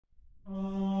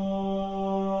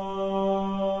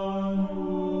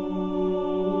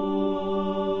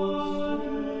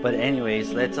But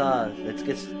anyways, let's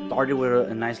get started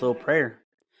with a nice little prayer.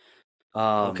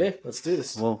 Okay, let's do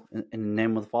this. Well, in the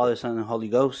name of the Father, Son, and Holy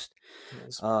Ghost.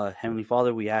 Heavenly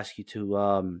Father, we ask you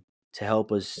to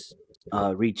help us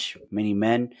reach many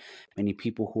men, many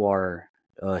people who are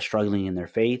struggling in their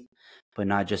faith, but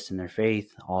not just in their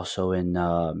faith, also in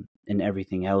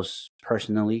everything else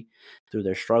personally, through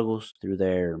their struggles, through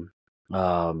their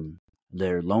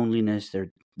loneliness,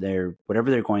 their whatever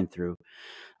they're going through.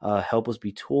 Help us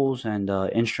be tools and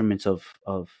instruments of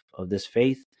this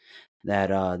faith.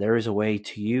 That there is a way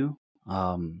to you.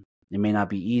 It may not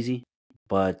be easy,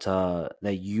 but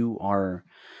that you are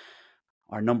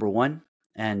number one,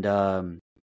 and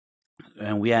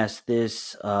we ask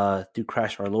this through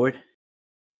Christ our Lord.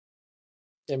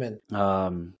 Amen.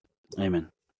 Amen.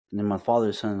 And then my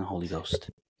Father, Son, and Holy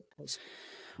Ghost.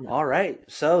 Yeah. All right,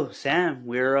 so Sam,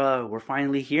 we're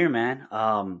finally here,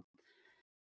 man.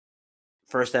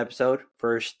 First episode,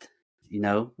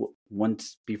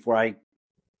 once before I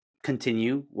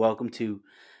continue, welcome to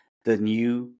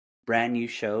the brand new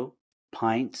show,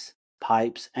 Pints,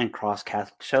 Pipes, and Cross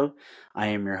Catholic Show. I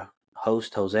am your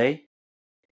host, Jose.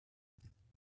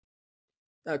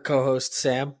 Co-host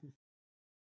Sam.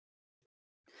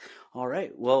 All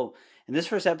right. Well, in this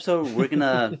first episode, we're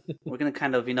gonna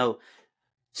kind of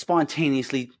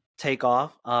spontaneously take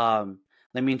off.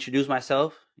 Let me introduce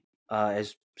myself.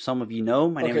 As some of you know,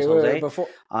 my name is Jose.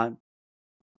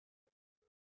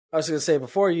 I was going to say,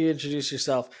 before you introduce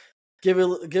yourself, give a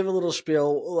little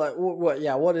spiel. Like,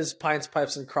 what is Pints,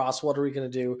 Pipes, and Cross? What are we going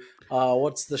to do?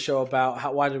 What's the show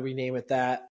about? Why did we name it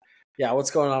that? Yeah,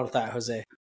 what's going on with that, Jose?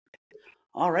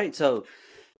 All right, so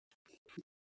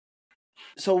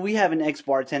we have an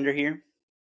ex-bartender here,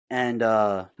 and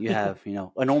you have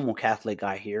a normal Catholic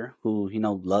guy here who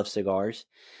loves cigars,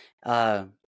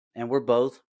 and we're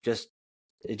both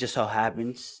it just so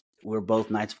happens we're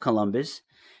both Knights of Columbus,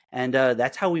 and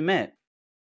that's how we met.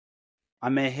 I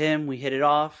met him, we hit it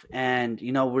off, and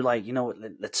we're like,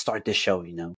 let's start this show.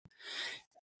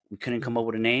 We couldn't come up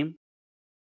with a name.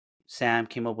 Sam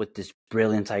came up with this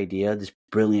brilliant idea, this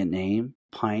brilliant name: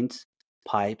 Pints,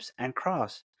 Pipes, and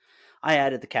Cross. I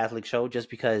added the Catholic show just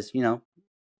because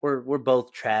we're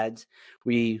both trads.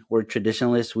 We're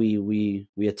traditionalists. We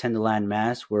attend the land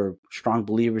mass. We're strong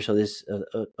believers of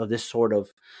this sort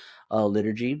of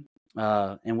liturgy,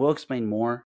 and we'll explain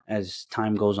more as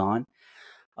time goes on.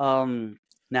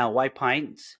 Now, why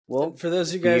pints? Well, for those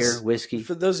of you beer, guys, whiskey.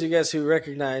 For those of you guys who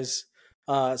recognize,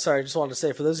 sorry, I just wanted to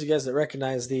say, for those of you guys that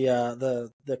recognize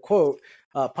the quote,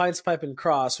 Pints, Pipe, and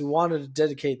Cross, we wanted to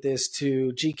dedicate this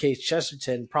to G.K.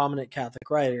 Chesterton, prominent Catholic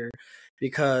writer,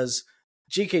 because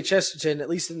G.K. Chesterton, at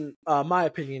least in my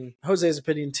opinion, Jose's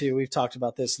opinion too, we've talked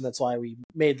about this, and that's why we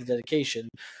made the dedication.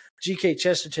 G.K.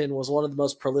 Chesterton was one of the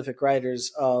most prolific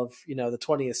writers of the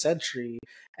 20th century,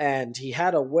 and he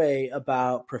had a way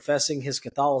about professing his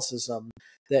Catholicism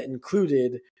that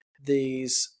included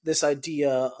this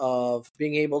idea of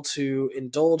being able to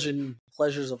indulge in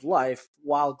pleasures of life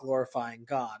while glorifying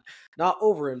God. Not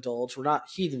overindulge. We're not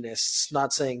hedonists,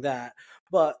 not saying that.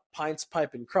 But Pints,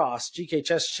 Pipe, and Cross, G.K.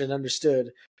 Chesterton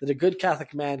understood that a good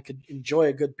Catholic man could enjoy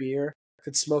a good beer,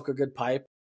 could smoke a good pipe,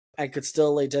 and could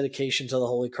still lay dedication to the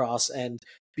Holy Cross and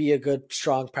be a good,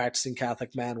 strong, practicing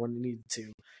Catholic man when he needed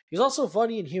to. He's also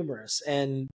funny and humorous,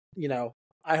 and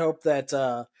I hope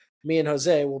that me and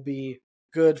Jose will be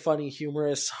good, funny,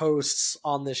 humorous hosts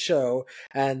on this show,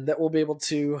 and that we'll be able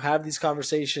to have these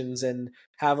conversations and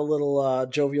have a little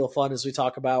jovial fun as we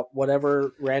talk about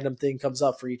whatever random thing comes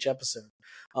up for each episode.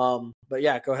 But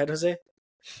yeah, go ahead, Jose.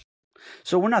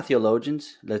 So we're not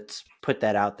theologians. Let's put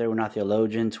that out there. We're not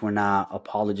theologians. We're not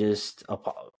apologists.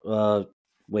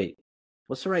 Wait,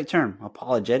 what's the right term?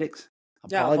 Apologetics?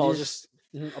 Apologist.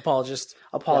 Apologist.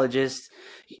 Apologist.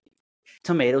 Yeah.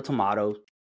 Tomato.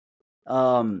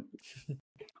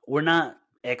 We're not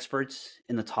experts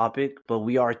in the topic, but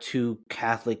we are two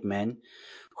Catholic men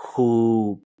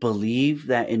who believe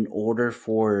that in order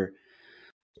for,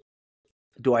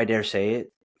 do I dare say it,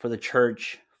 for the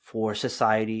church, for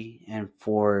society, and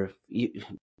for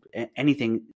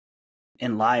anything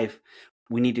in life,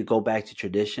 we need to go back to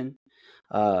tradition.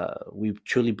 We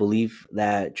truly believe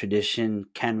that tradition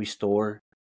can restore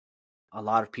a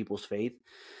lot of people's faith.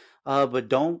 But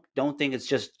don't think it's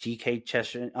just G.K.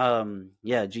 Chesterton.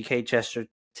 G.K.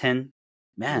 Chesterton.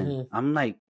 Man, I'm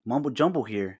like mumble jumble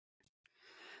here.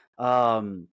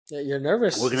 You're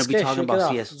nervous. We're gonna be talking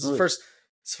about C.S. Lewis.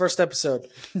 It's first episode.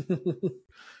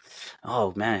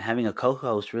 Oh man, having a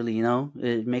co-host really,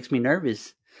 it makes me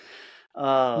nervous.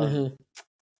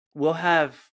 We'll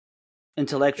have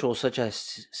intellectuals such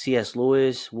as C.S.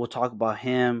 Lewis. We'll talk about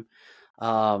him.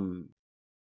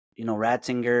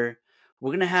 Ratzinger.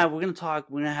 We're gonna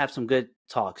have some good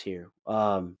talks here.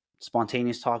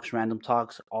 Spontaneous talks, random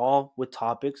talks, all with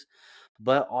topics,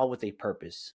 but all with a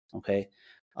purpose. Okay.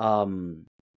 Um,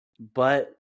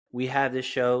 but we have this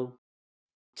show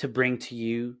to bring to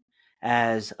you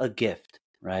as a gift,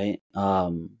 right?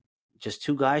 Just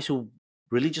two guys who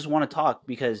really just want to talk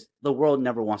because the world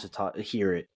never wants to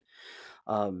hear it.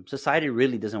 Society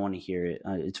really doesn't want to hear it.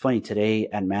 It's funny today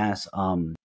at mass.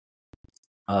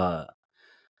 Uh,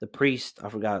 the priest, I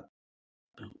forgot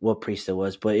what priest it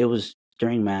was, but it was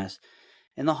during mass.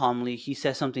 In the homily, he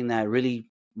said something that really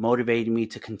motivated me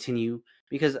to continue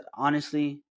because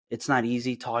honestly, it's not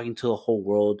easy talking to the whole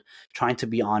world, trying to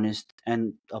be honest,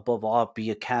 and above all,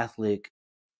 be a Catholic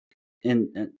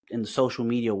in the social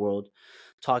media world,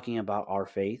 talking about our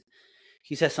faith.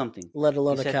 He said something. Let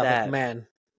alone He a said Catholic that man.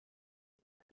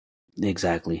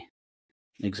 exactly.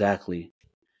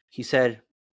 He said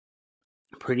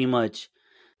pretty much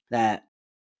that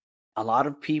a lot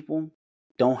of people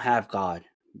don't have God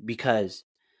because,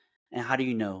 and how do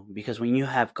you know? Because when you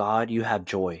have God, you have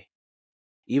joy.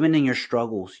 Even in your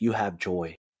struggles, you have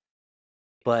joy.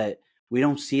 But we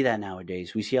don't see that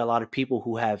nowadays. We see a lot of people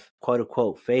who have quote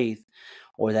unquote faith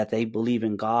or that they believe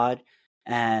in God,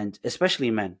 and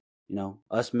especially men.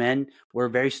 Us men, we're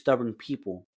very stubborn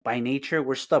people. By nature,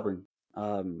 we're stubborn.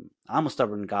 I'm a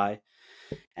stubborn guy.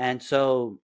 And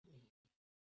so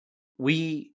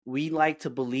we like to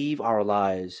believe our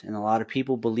lies, and a lot of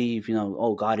people believe,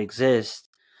 oh, God exists,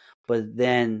 but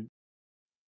then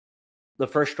the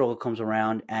first struggle comes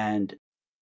around and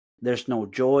there's no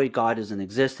joy, God doesn't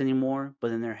exist anymore,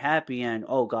 but then they're happy and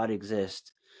oh, God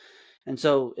exists. And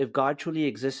so if God truly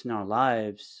exists in our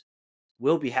lives,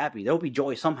 we'll be happy. There'll be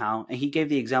joy somehow. And he gave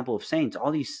the example of saints.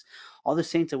 All the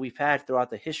saints that we've had throughout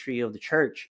the history of the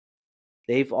church,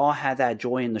 they've all had that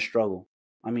joy in the struggle.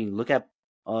 I mean, look at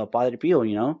Padre Pio,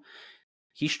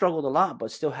 he struggled a lot,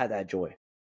 but still had that joy.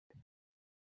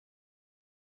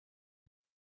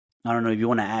 I don't know if you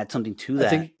want to add something to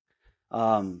that.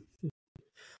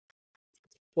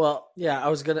 Well, yeah, I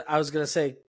was gonna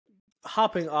say,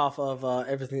 hopping off of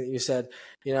everything that you said,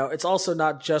 it's also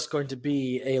not just going to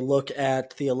be a look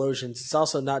at theologians. It's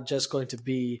also not just going to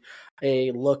be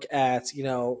a look at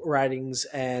writings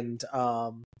and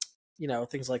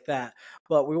things like that.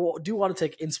 But we do want to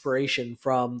take inspiration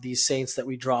from these saints that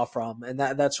we draw from, and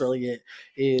that's really it.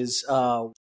 Is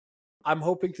I'm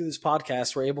hoping through this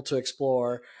podcast we're able to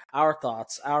explore our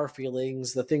thoughts, our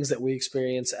feelings, the things that we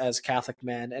experience as Catholic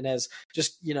men, and as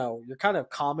just you're kind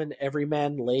of common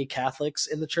everyman lay Catholics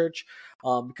in the church,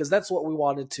 because that's what we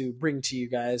wanted to bring to you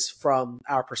guys from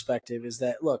our perspective. Is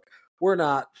that, look, we're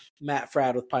not Matt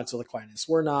Fradd with Pints with Aquinas.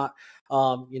 We're not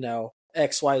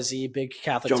XYZ big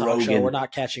Catholic Joe talk Rogan. show. We're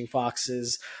not Catching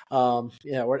Foxes. We're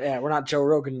not Joe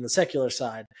Rogan in the secular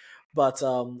side. But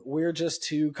we're just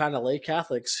two kind of lay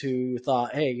Catholics who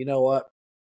thought, hey, you know what?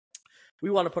 We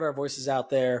want to put our voices out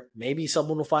there. Maybe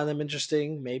someone will find them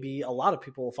interesting. Maybe a lot of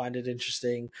people will find it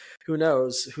interesting. Who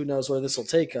knows? Who knows where this will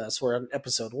take us? We're on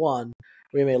episode 1.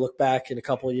 We may look back in a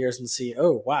couple of years and see,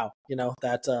 oh, wow,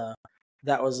 that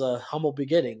was humble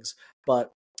beginnings.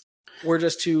 But we're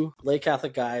just two lay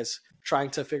Catholic guys trying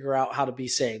to figure out how to be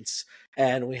saints.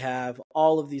 And we have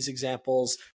all of these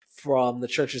examples from the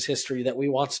church's history that we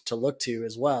want to look to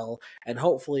as well. And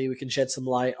hopefully we can shed some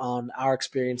light on our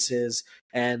experiences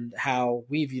and how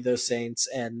we view those saints.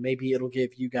 And maybe it'll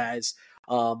give you guys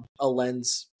a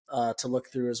lens to look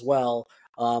through as well.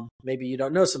 Maybe you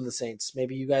don't know some of the saints.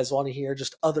 Maybe you guys want to hear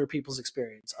just other people's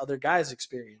experience, other guys'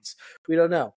 experience. We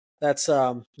don't know. That's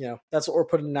that's what we're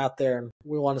putting out there, and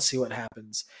we want to see what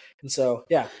happens. And so,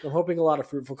 yeah, I'm hoping a lot of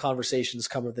fruitful conversations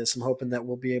come of this. I'm hoping that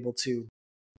we'll be able to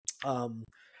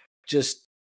just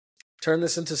turn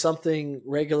this into something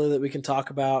regular that we can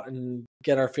talk about and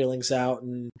get our feelings out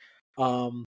and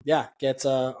get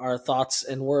our thoughts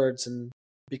and words and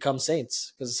become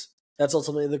saints, because that's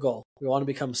ultimately the goal. We want to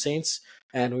become saints,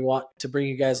 and we want to bring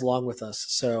you guys along with us.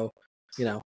 So,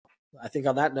 I think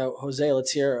on that note, Jose,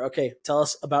 let's hear. Okay, tell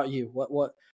us about you.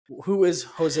 Who is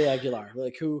Jose Aguilar?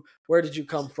 Like, where did you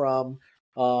come from?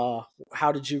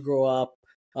 How did you grow up?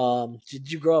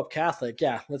 Did you grow up Catholic?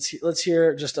 Yeah, let's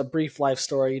hear just a brief life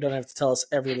story. You don't have to tell us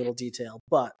every little detail,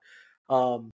 but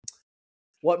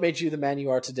what made you the man you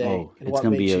are today, and what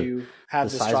made you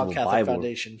have this strong Catholic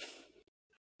foundation?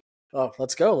 Oh,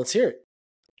 let's go. Let's hear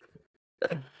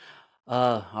it.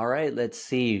 All right, let's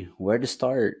see where to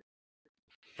start.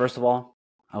 First of all,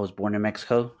 I was born in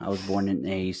Mexico. I was born in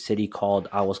a city called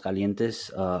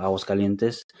Aguascalientes.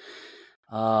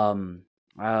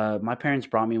 My parents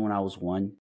brought me when I was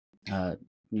 1.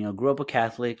 grew up a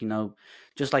Catholic,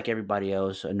 just like everybody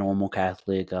else, a normal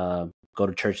Catholic. Go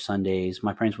to church Sundays.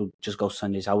 My parents would just go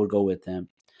Sundays. I would go with them.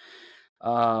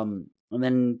 And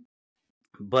then,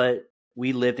 but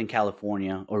we lived in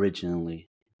California originally,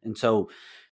 and so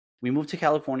we moved to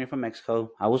California from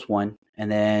Mexico. I was one, and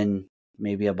then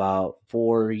maybe about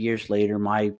 4 years later,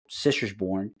 my sister's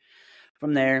born.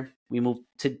 From there, we moved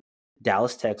to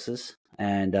Dallas, Texas,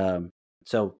 and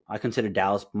so I consider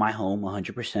Dallas my home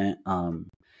 100%.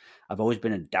 I've always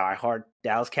been a diehard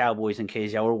Dallas Cowboys, in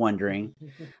case y'all were wondering,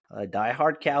 a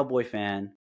diehard Cowboy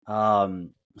fan.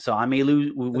 So I may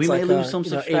lose, we may lose some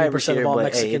subscribers 80% here, of all but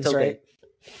Mexicans, hey, it's right?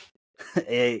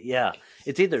 okay. Yeah,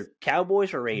 it's either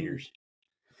Cowboys or Raiders.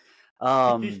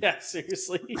 Yeah,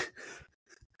 seriously.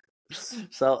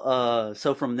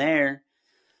 So from there,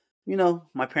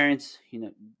 my parents,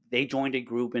 they joined a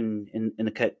group in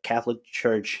the Catholic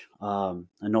Church, a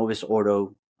Novus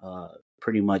Ordo,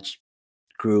 pretty much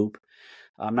group.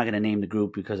 I'm not going to name the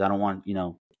group because I don't want,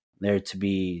 there to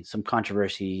be some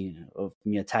controversy of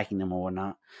me attacking them or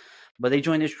whatnot. But they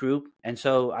joined this group, and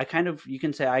so you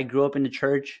can say I grew up in the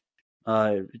church,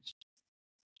 at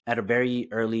a very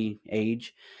early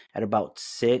age, at about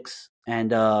 6,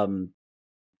 and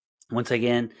once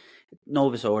again,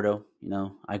 Novus Ordo,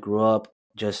 I grew up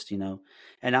just, and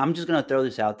I'm just going to throw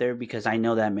this out there because I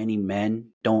know that many men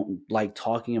don't like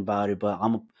talking about it, but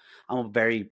I'm a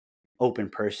very open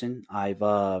person. I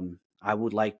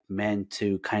would like men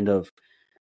to kind of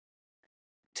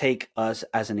take us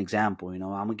as an example. I'm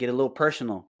going to get a little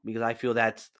personal because I feel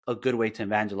that's a good way to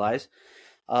evangelize.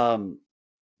 When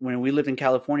we lived in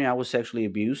California, I was sexually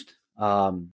abused,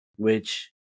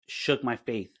 which shook my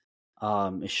faith.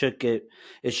 It shook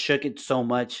it so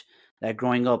much that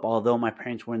growing up, although my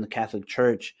parents were in the Catholic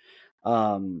Church,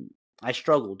 I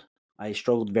struggled. I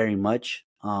struggled very much.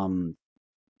 Of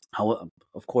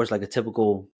course, like a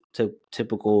typical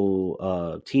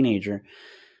teenager,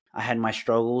 I had my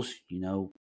struggles.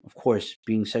 Of course,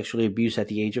 being sexually abused at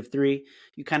the age of 3,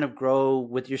 you kind of grow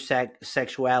with your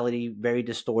sexuality very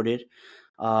distorted.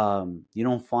 You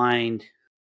don't find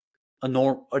a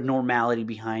normality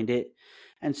behind it.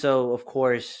 And so, of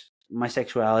course, my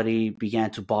sexuality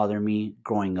began to bother me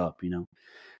growing up,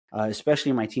 especially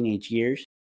in my teenage years.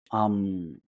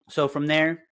 So from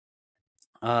there,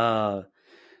 I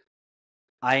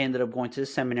ended up going to the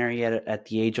seminary at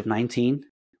the age of 19,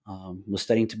 was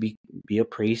studying to be a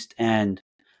priest, and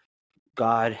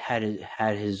God had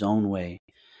his own way.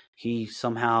 He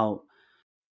somehow,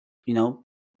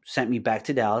 sent me back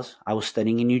to Dallas. I was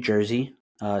studying in New Jersey.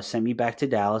 Sent me back to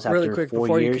Dallas Really after quick 4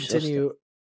 before you years. continue,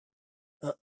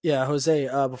 yeah, Jose.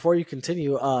 Before you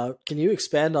continue, can you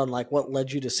expand on like what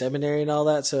led you to seminary and all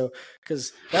that? So,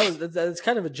 because that's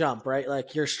kind of a jump, right?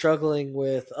 Like you're struggling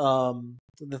with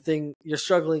you're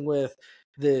struggling with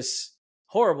this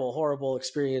horrible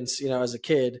experience, as a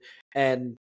kid,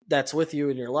 and that's with you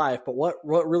in your life. But what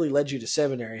really led you to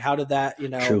seminary? How did that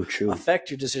True. affect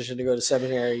your decision to go to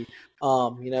seminary?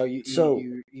 So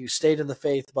You stayed in the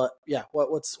faith, but yeah,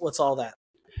 what's all that?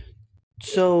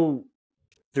 so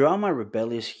throughout my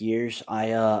rebellious years,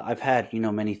 I've had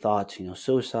many thoughts,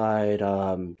 suicide,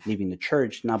 leaving the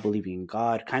church, not believing in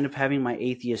God, kind of having my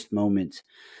atheist moments.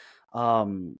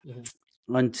 Um, Mhm.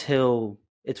 until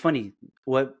it's funny,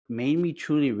 what made me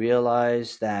truly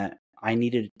realize that I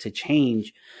needed to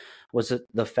change was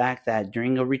the fact that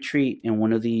during a retreat in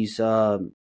one of these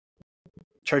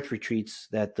church retreats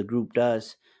that the group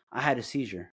does, I had a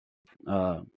seizure.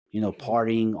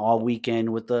 Partying all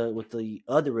weekend with the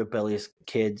other rebellious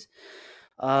kids.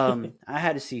 I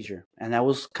had a seizure, and that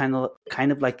was kind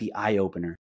of like the eye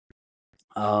opener.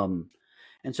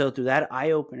 And so through that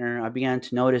eye opener, I began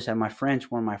to notice that my friends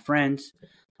were my friends,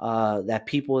 that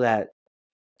people that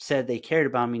said they cared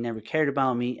about me never cared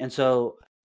about me, and so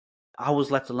I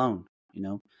was left alone,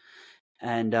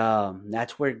 and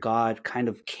that's where God kind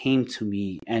of came to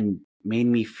me and made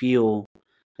me feel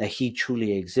that He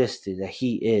truly existed, that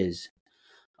He is.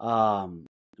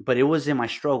 But it was in my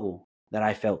struggle that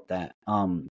I felt that.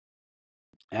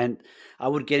 And I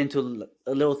would get into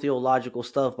a little theological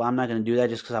stuff, but I'm not going to do that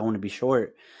just because I want to be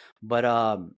short. But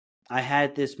I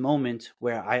had this moment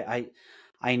where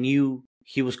I knew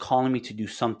He was calling me to do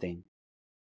something.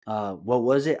 What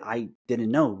was it? I didn't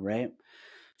know, right?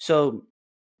 So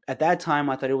at that time,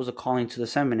 I thought it was a calling to the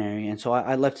seminary, and so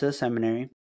I left to the seminary.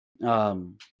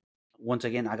 Once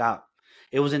again,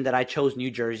 it wasn't that I chose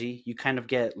New Jersey. You kind of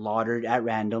get lauded at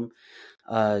random.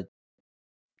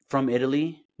 From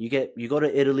Italy, you go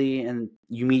to Italy and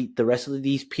you meet the rest of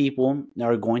these people that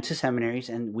are going to seminaries,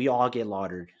 and we all get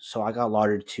lauded. So I got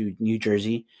lauded to New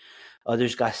Jersey,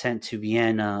 Others got sent to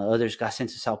Vienna. Others got sent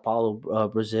to Sao Paulo,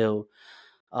 Brazil.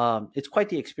 It's quite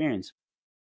the experience.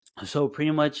 So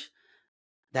pretty much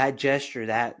that gesture,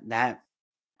 that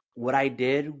what I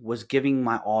did was giving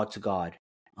my all to God,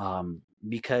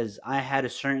 because I had a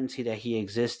certainty that He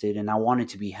existed, and I wanted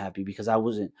to be happy because I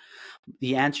wasn't.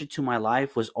 The answer to my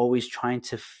life was always trying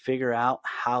to figure out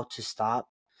how to stop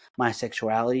my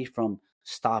sexuality from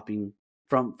stopping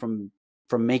from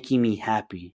making me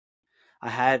happy. I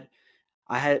had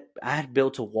I had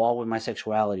built a wall with my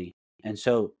sexuality, and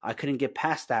so I couldn't get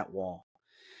past that wall.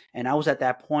 And I was at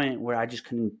that point where I just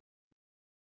couldn't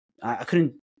I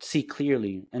couldn't see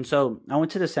clearly. And so I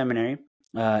went to the seminary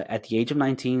at the age of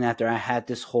 19 after I had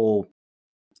this whole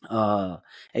uh,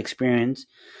 experience.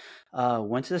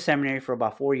 Went to the seminary for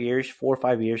about 4 years, 4 or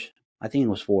 5 years. I think it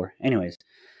was four. Anyways,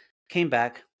 came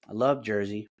back. I love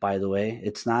Jersey, by the way.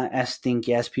 It's not as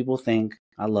stinky as people think.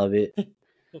 I love it.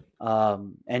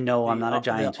 And no, I'm not a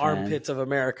Giants the armpits fan. of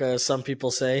America, as some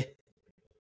people say.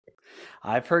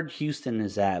 I've heard Houston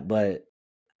is that, but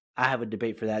I have a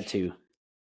debate for that too.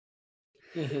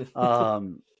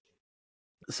 Um,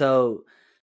 so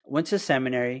went to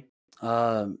seminary.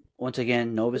 Once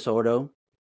again, Novus Ordo.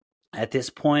 At this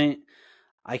point,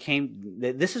 I came.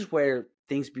 This is where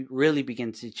things really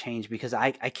begin to change because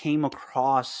I came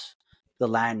across the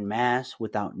Latin Mass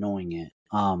without knowing it.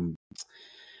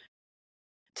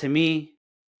 To me,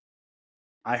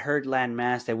 I heard Latin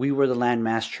Mass that we were the Latin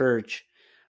Mass Church,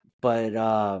 but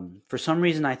for some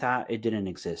reason I thought it didn't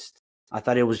exist. I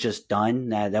thought it was just done.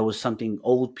 That was something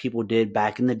old people did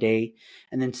back in the day,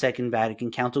 and then Second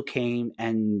Vatican Council came,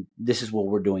 and this is what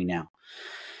we're doing now.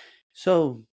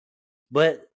 So,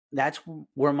 but that's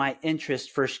where my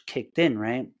interest first kicked in,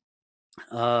 right?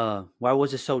 Why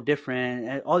was it so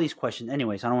different? All these questions.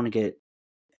 Anyways, I don't want to get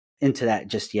into that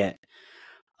just yet.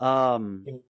 Um,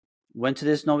 Went to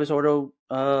this Novus Ordo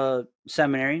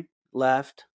seminary,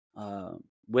 left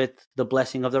with the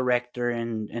blessing of the rector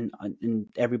and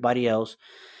everybody else.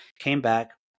 Came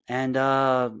back and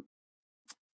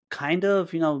kind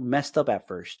of messed up at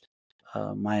first.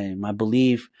 My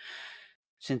belief,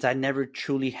 since I never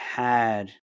truly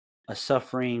had a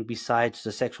suffering besides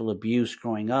the sexual abuse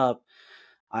growing up,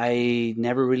 I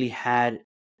never really had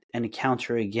an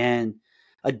encounter again,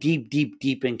 a deep, deep,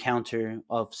 deep encounter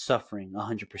of suffering,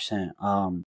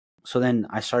 100%. So then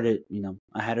I started,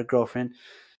 I had a girlfriend,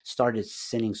 started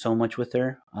sinning so much with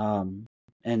her.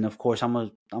 And of course, I'm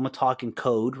a talking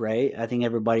code, right? I think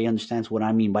everybody understands what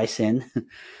I mean by sin.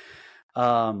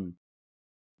 um,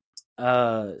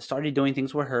 Started doing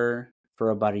things with her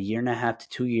for about a year and a half to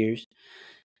 2 years,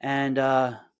 and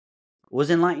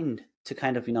was enlightened to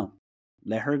kind of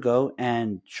let her go,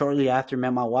 and shortly after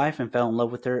met my wife and fell in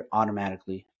love with her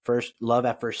automatically. First love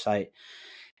at first sight.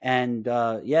 And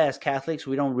yeah, as Catholics,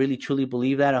 we don't really truly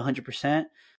believe that 100%,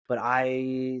 but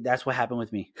that's what happened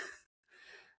with me.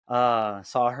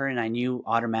 Saw her and I knew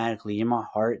automatically in my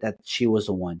heart that she was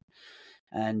the one.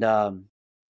 And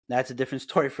that's a different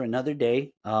story for another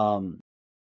day.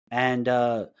 And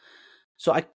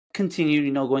so I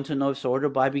continued, going to Novus Order,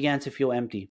 but I began to feel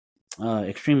empty,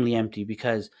 extremely empty,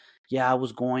 because yeah, I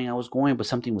was going, but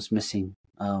something was missing.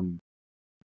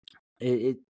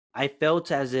 It I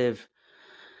felt as if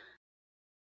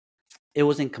it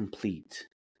was incomplete.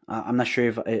 I'm not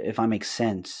sure if I make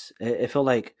sense. It felt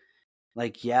like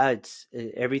yeah,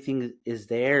 everything is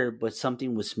there, but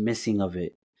something was missing of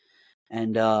it.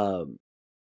 And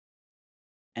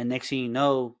next thing you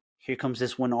know, here comes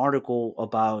this one article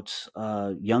about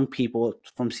young people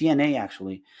from CNA,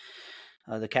 actually,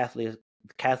 the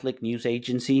Catholic news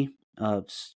agency,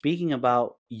 speaking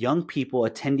about young people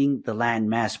attending the Latin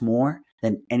Mass more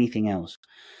than anything else.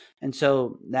 And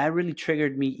so that really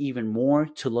triggered me even more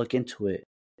to look into it.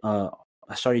 I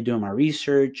started doing my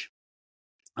research,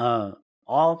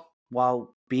 all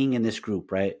while being in this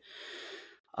group, right?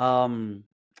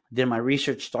 Then my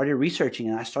research, started researching,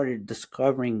 and I started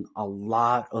discovering a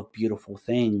lot of beautiful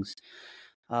things.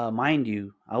 Mind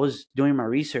you, I was doing my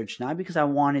research not because I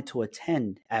wanted to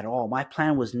attend at all. My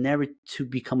plan was never to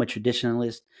become a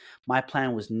traditionalist. My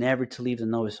plan was never to leave the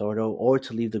Novus Ordo or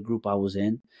to leave the group I was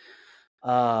in.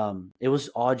 It was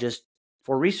all just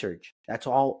for research. That's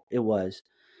all it was.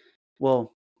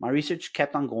 Well, my research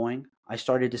kept on going. I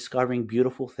started discovering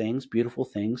beautiful things, beautiful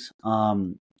things.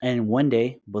 And one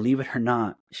day, believe it or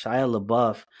not, Shia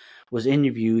LaBeouf was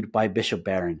interviewed by Bishop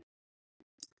Barron,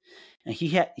 and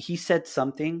he said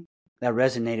something that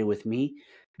resonated with me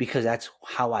because that's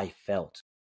how I felt.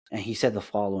 And he said the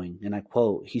following, and I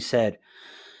quote: he said,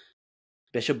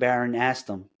 Bishop Barron asked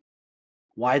him,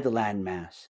 "Why the Latin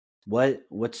Mass? Why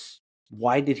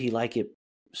did he like it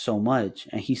so much,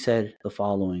 and he said the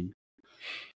following: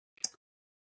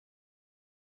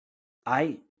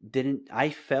 I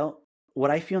felt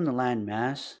what I feel in the land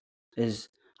mass is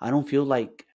I don't feel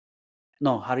like,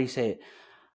 no, how do you say it?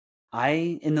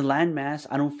 In the land mass,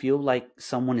 I don't feel like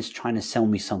someone is trying to sell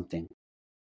me something.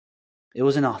 It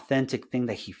was an authentic thing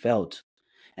that he felt.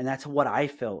 And that's what I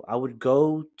felt. I would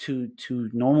go to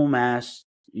normal mass,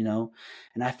 and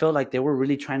I felt like they were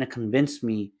really trying to convince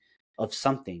me of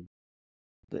something,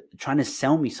 trying to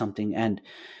sell me something, and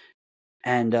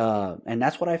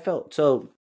that's what I felt. So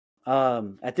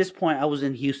at this point, I was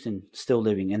in Houston, still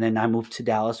living, and then I moved to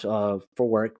Dallas for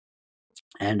work,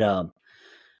 and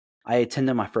I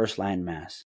attended my first land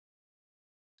mass.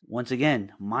 Once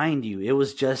again, mind you, it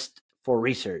was just for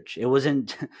research. It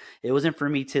wasn't it wasn't for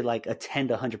me to like attend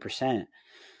 100%.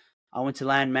 I went to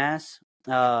land mass,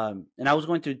 and I was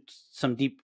going through some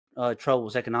deep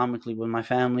troubles economically with my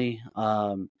family,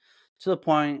 to the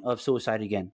point of suicide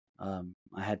again.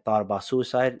 I had thought about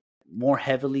suicide more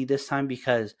heavily this time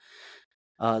because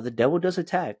the devil does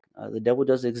attack. The devil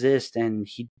does exist, and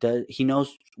he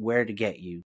knows where to get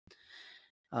you.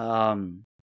 Um,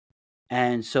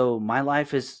 and so my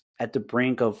life is at the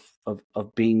brink of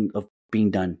being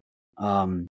done.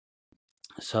 Um,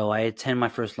 so I attend my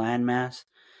first land mass.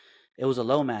 It was a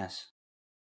low mass,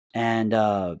 and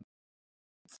I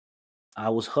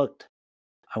was hooked.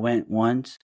 I went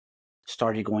once,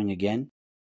 started going again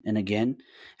and again.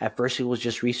 At first, it was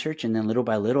just research, and then little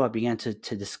by little, I began to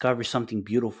discover something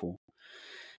beautiful.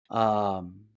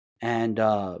 And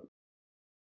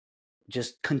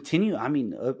just continue. I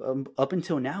mean, up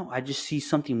until now, I just see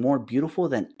something more beautiful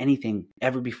than anything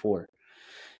ever before.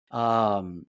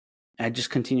 Um, I just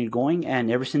continued going,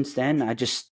 and ever since then, I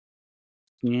just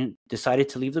decided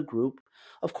to leave the group.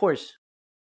 Of course,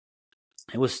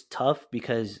 it was tough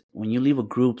because when you leave a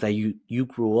group that you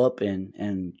grew up in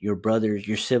and your brothers,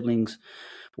 your siblings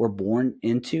were born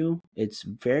into, it's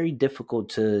very difficult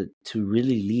to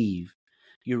really leave.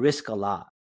 You risk a lot.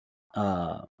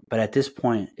 But at this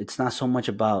point, it's not so much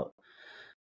about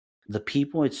the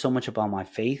people, it's so much about my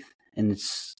faith, and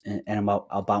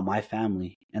about my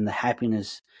family and the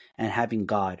happiness and having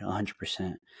God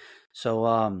 100%.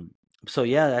 So so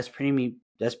yeah, that's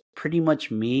pretty much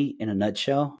me in a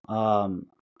nutshell.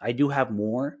 I do have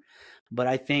more, but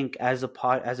I think as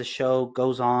the show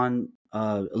goes on,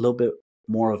 a little bit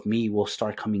more of me will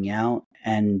start coming out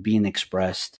and being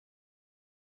expressed.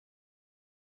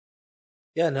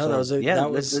 Yeah, no, So yeah,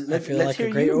 that was I feel let's like a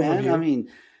hear great you, man. I overview.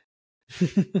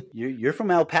 mean, you're from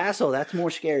El Paso. That's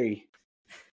more scary.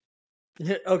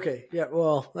 Yeah, okay, yeah,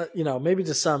 well, maybe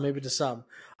to some, maybe to some.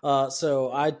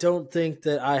 So I don't think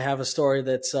that I have a story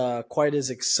that's quite as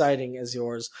exciting as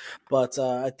yours, but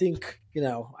I think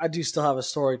I do still have a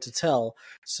story to tell.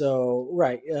 So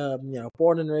right,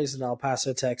 born and raised in El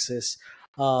Paso, Texas.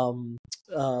 Um,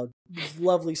 uh,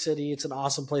 Lovely city. It's an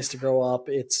awesome place to grow up.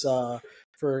 It's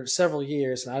for several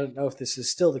years, and I don't know if this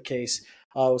is still the case.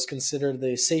 Was considered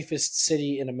the safest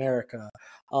city in America.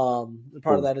 Part of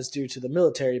Oh, that is due to the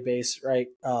military base, right?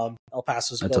 El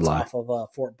Paso is that's a built lie. off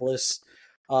of Fort Bliss.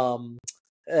 Um,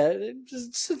 uh,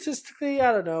 just statistically,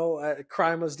 I don't know.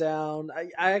 Crime was down.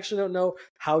 I actually don't know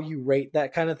how you rate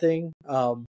that kind of thing.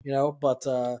 But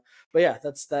yeah,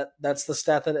 that's the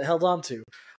stat that it held on to.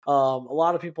 A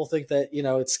lot of people think that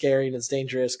it's scary and it's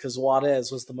dangerous because Juarez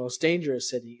was the most dangerous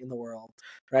city in the world,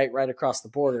 right across the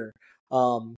border.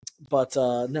 Um, but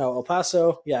no, El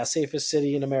Paso, yeah, safest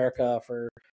city in America for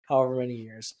however many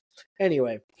years.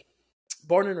 Anyway,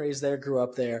 born and raised there, grew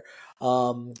up there.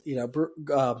 Born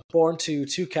to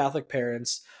two Catholic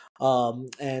parents,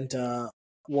 and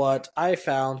what I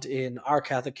found in our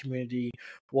Catholic community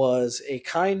was a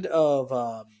kind of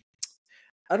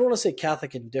I don't want to say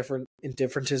Catholic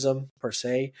indifferentism per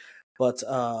se, but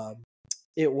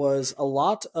it was a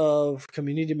lot of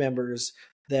community members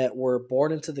that were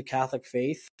born into the Catholic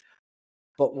faith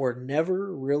but were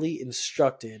never really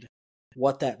instructed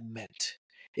what that meant.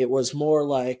 It was more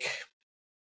like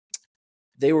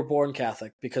they were born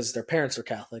Catholic because their parents were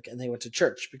Catholic and they went to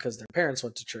church because their parents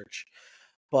went to church.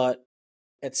 But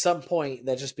at some point,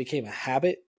 that just became a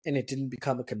habit and it didn't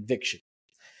become a conviction.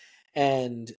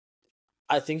 And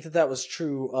I think that was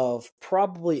true of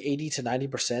probably 80 to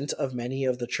 90% of many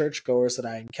of the churchgoers that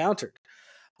I encountered.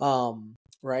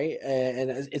 Right. And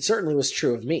it certainly was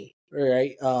true of me.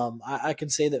 Right. I can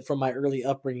say that from my early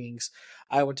upbringings,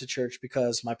 I went to church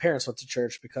because my parents went to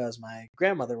church because my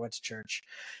grandmother went to church.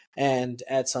 And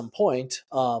at some point,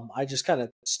 I just kind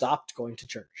of stopped going to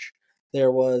church.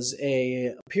 there was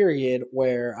a period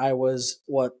where I was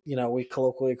what we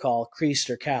colloquially call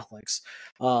Creaster Catholics.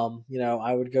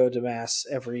 I would go to mass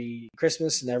every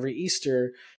Christmas and every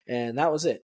Easter, and that was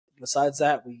it. Besides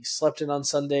that, we slept in on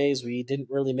Sundays. We didn't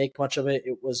really make much of it.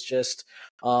 It was just,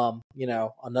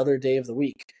 another day of the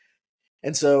week.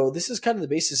 And so this is kind of the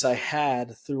basis I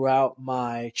had throughout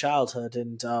my childhood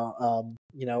and,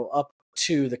 up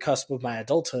to the cusp of my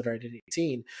adulthood right at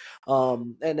 18.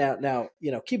 And now,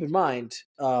 keep in mind,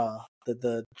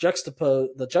 the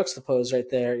juxtapose right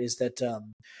there is that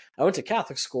I went to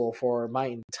Catholic school for my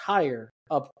entire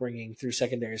upbringing through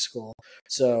secondary school.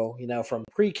 So, from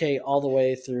pre-K all the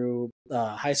way through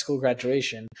high school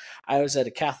graduation, I was at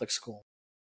a Catholic school.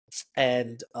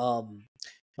 And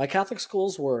my Catholic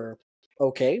schools were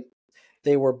okay.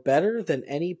 They were better than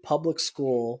any public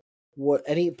school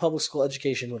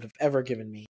education would have ever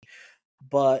given me.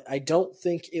 But I don't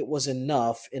think it was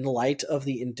enough in light of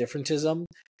the indifferentism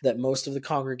that most of the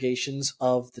congregations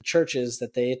of the churches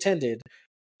that they attended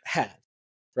had,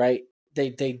 right? They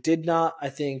did not, I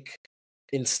think,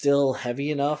 instill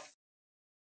heavy enough.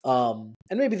 And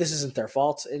maybe this isn't their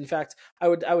fault. In fact, I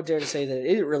would dare to say that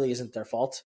it really isn't their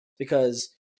fault,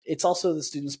 because it's also the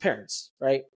students' parents,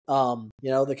 right?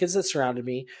 The kids that surrounded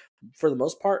me, for the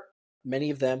most part, many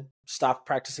of them stopped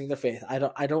practicing their faith. I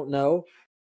don't know.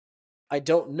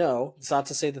 It's not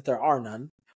to say that there are none,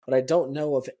 but I don't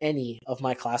know of any of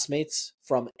my classmates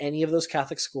from any of those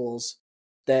Catholic schools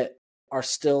that are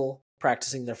still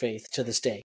practicing their faith to this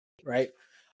day, right?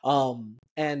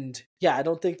 And yeah, I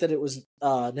don't think that it was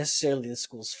necessarily the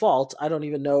school's fault. I don't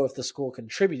even know if the school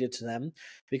contributed to them,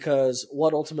 because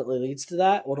what ultimately leads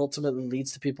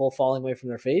to people falling away from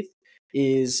their faith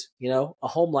is, a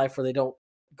home life where they don't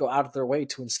go out of their way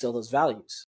to instill those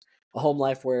values. A home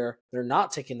life where they're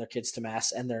not taking their kids to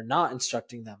mass and they're not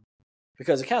instructing them,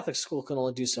 because a Catholic school can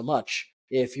only do so much.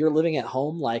 If you're living at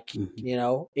home,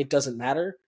 it doesn't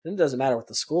matter. Then it doesn't matter what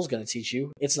the school's going to teach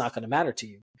you. It's not going to matter to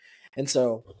you. And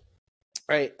so,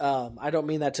 right, I don't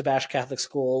mean that to bash Catholic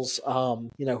schools,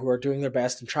 who are doing their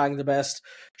best and trying their best.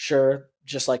 Sure,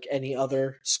 just like any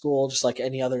other school, just like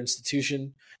any other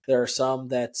institution, there are some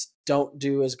that don't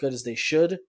do as good as they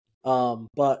should.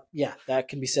 But yeah, that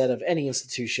can be said of any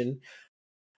institution.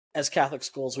 As Catholic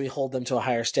schools, we hold them to a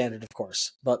higher standard, of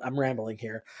course. But I'm rambling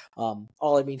here.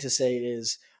 All I mean to say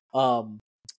is,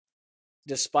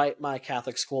 despite my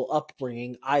Catholic school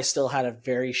upbringing, I still had a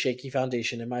very shaky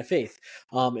foundation in my faith.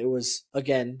 It was,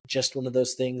 again, just one of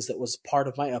those things that was part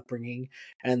of my upbringing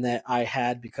and that I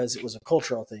had because it was a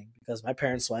cultural thing, because my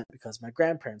parents went, because my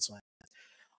grandparents went.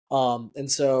 And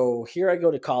so here I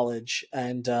go to college,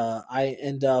 and I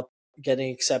end up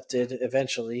getting accepted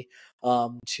eventually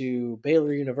to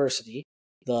Baylor University,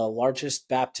 the largest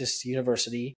Baptist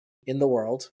university in the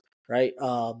world, right?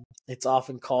 It's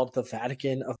often called the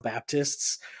Vatican of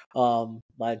Baptists,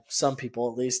 by some people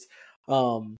at least.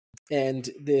 And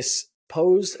this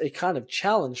posed a kind of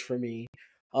challenge for me,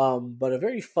 but a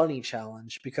very funny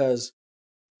challenge, because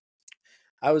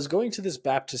I was going to this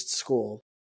Baptist school,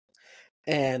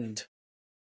 and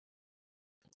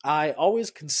I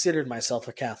always considered myself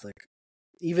a Catholic,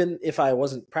 even if I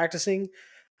wasn't practicing,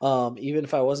 even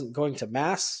if I wasn't going to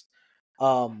mass.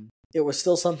 It was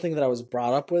still something that I was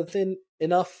brought up with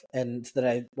enough, and that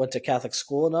I went to Catholic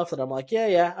school enough that I'm like,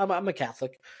 yeah, I'm a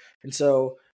Catholic. And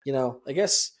so, I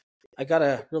guess I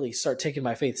gotta really start taking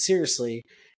my faith seriously.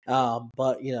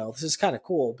 But this is kind of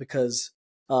cool, because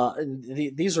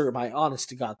these are my honest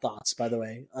to God thoughts, by the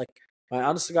way. Like, my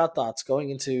honest to God thoughts going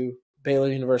into Baylor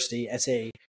University as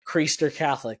a Creaster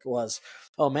Catholic was,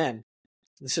 oh man,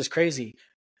 this is crazy.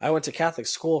 I went to Catholic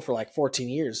school for like 14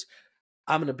 years.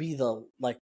 I'm going to be the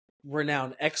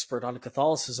renowned expert on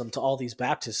Catholicism to all these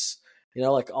Baptists.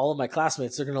 All of my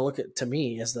classmates, they're going to look to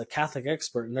me as the Catholic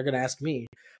expert, and they're going to ask me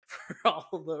for all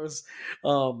of those,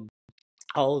 all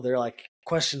of their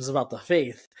questions about the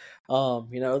faith.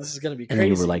 This is going to be crazy.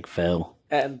 And you were like, fell.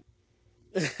 And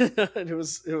it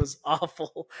was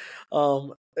awful.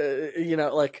 Cue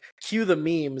the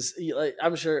memes.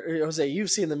 I'm sure, Jose, you've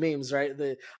seen the memes, right?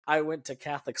 The I went to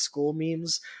Catholic school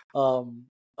memes.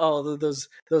 Those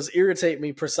irritate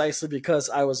me precisely because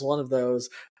I was one of those.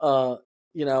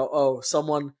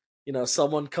 Someone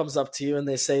comes up to you and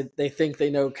they say they think they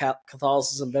know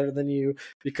Catholicism better than you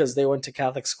because they went to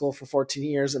Catholic school for 14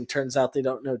 years, and turns out they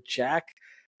don't know jack.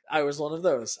 I was one of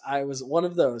those.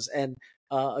 And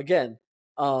again,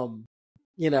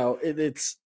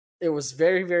 it was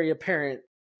very, very apparent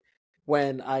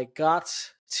when I got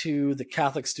to the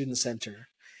Catholic Student Center,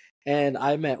 and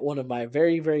I met one of my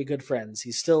very, very good friends.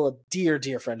 He's still a dear,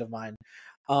 dear friend of mine.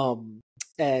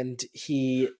 And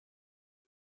he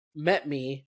met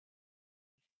me,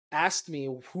 asked me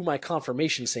who my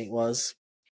confirmation saint was,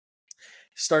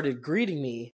 started greeting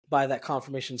me by that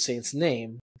confirmation saint's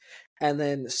name, and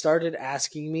then started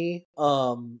asking me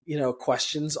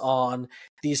questions on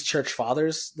these church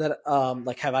fathers that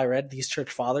like, have I read these church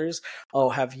fathers? Oh,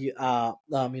 have you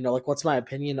like, what's my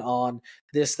opinion on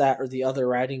this, that, or the other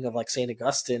writing of like Saint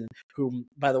Augustine, who,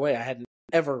 by the way, I hadn't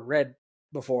ever read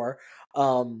before.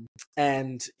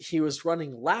 And he was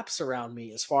running laps around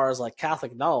me as far as like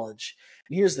Catholic knowledge.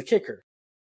 And here's the kicker: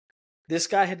 this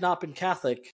guy had not been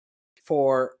Catholic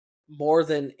for more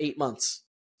than 8 months.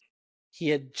 He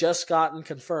had just gotten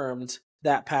confirmed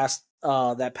that past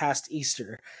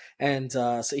Easter, and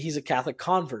so he's a Catholic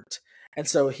convert. And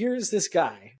so here's this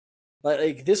guy,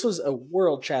 like, this was a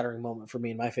world shattering moment for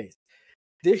me in my faith.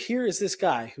 Here is this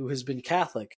guy who has been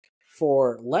Catholic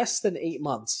for less than 8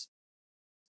 months,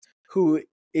 who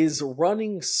is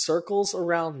running circles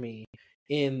around me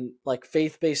in like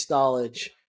faith-based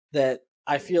knowledge that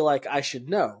I feel like I should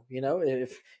know.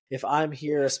 If I'm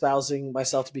here espousing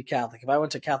myself to be Catholic, if I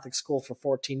went to Catholic school for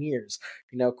 14 years,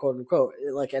 quote unquote,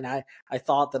 like, and I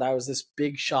thought that I was this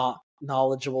big shot,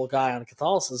 knowledgeable guy on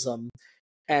Catholicism,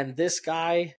 and this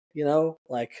guy,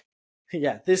 like,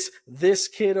 yeah, this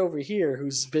kid over here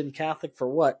who's been Catholic for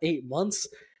what, 8 months,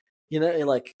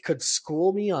 like, could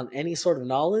school me on any sort of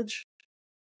knowledge.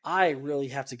 I really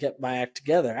have to get my act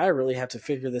together. I really have to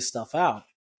figure this stuff out.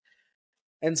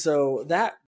 And so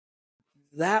that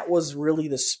was really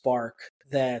the spark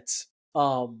that,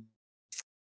 I'll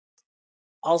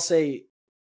say,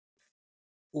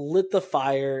 lit the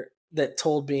fire that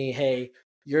told me, hey,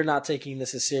 you're not taking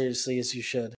this as seriously as you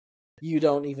should. You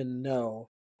don't even know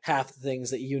half the things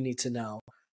that you need to know.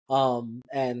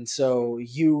 And so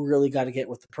you really got to get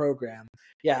with the program.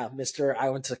 Yeah, mister, I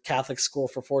went to Catholic school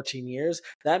for 14 years.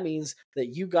 That means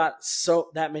that you got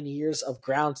that many years of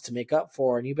ground to make up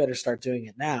for, and you better start doing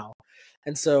it now.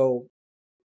 And so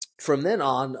from then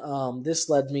on, this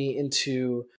led me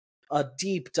into a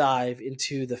deep dive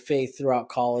into the faith throughout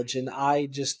college. And I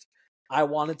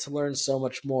wanted to learn so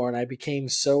much more, and I became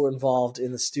so involved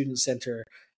in the student center.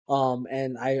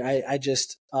 And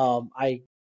I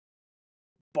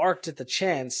barked at the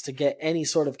chance to get any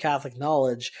sort of Catholic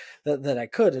knowledge that I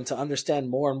could, and to understand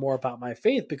more and more about my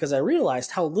faith, because I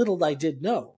realized how little I did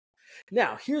know.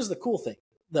 Now, here's the cool thing,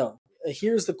 though.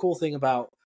 Here's the cool thing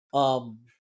about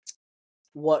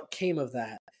what came of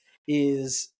that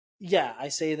is, yeah, I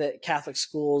say that Catholic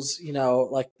schools,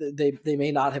 like, they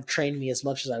may not have trained me as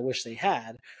much as I wish they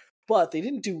had, but they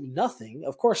didn't do nothing.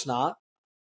 Of course not.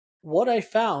 What I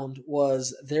found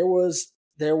was there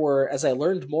were, as I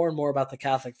learned more and more about the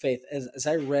Catholic faith, as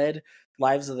I read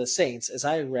Lives of the Saints, as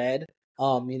I read,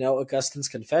 Augustine's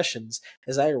Confessions,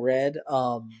 as I read,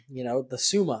 the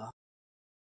Summa,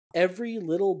 every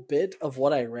little bit of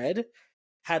what I read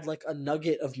had like a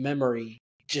nugget of memory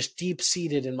just deep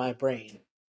seated in my brain,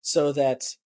 so that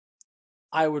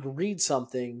I would read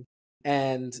something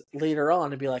and later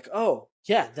on to be like, oh,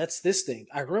 yeah, that's this thing.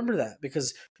 I remember that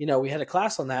because, we had a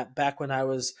class on that back when I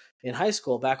was in high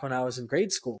school, back when I was in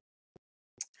grade school.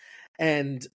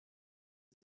 And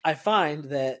I find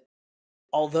that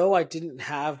although I didn't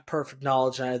have perfect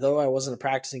knowledge, and although I wasn't a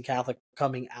practicing Catholic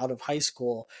coming out of high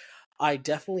school, I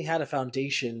definitely had a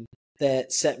foundation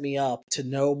that set me up to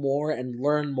know more and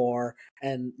learn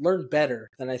better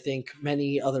than I think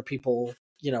many other people,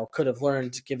 could have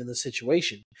learned given the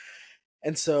situation.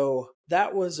 And so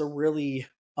that was a really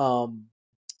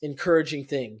encouraging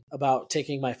thing about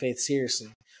taking my faith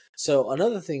seriously. So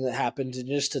another thing that happened, and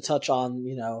just to touch on,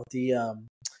 the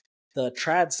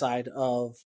trad side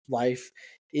of life,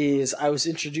 is I was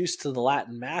introduced to the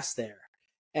Latin Mass there.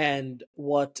 And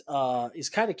what is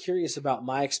kind of curious about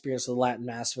my experience with the Latin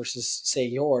Mass versus, say,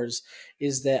 yours,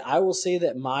 is that I will say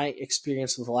that my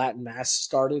experience with the Latin Mass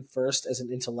started first as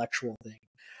an intellectual thing.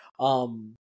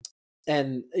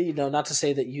 And, not to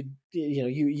say that you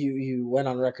went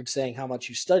on record saying how much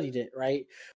you studied it, right?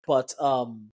 But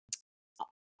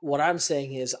what I'm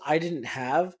saying is I didn't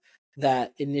have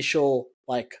that initial,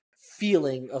 like,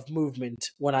 feeling of movement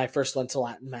when I first went to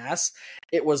Latin Mass.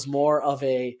 It was more of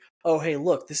a, oh, hey,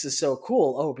 look, this is so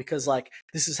cool. Oh, because, like,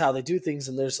 this is how they do things,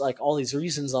 and there's, like, all these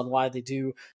reasons on why they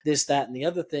do this, that, and the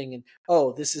other thing. And,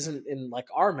 oh, this isn't in, like,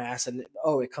 our Mass, and,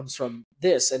 oh, it comes from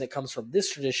this, and it comes from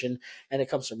this tradition, and it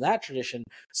comes from that tradition.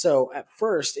 So at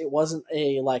first, it wasn't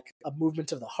a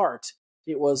movement of the heart.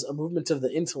 It was a movement of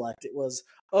the intellect. It was,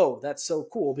 oh, that's so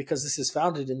cool because this is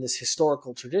founded in this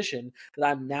historical tradition that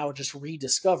I'm now just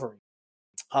rediscovering.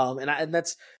 And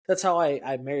that's how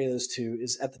I marry those two.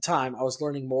 Is at the time I was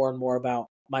learning more and more about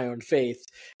my own faith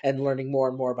and learning more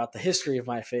and more about the history of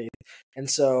my faith. And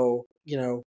so,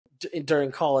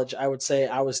 during college, I would say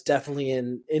I was definitely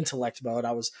in intellect mode.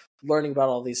 I was learning about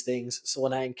all these things. So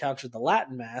when I encountered the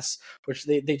Latin Mass, which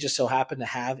they just so happened to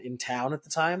have in town at the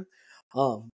time,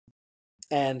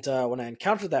 and when I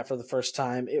encountered that for the first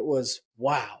time, it was,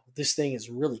 wow, this thing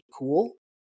is really cool.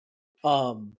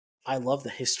 I love the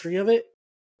history of it,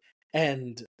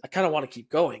 and I kind of want to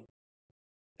keep going.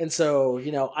 And so,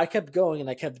 I kept going and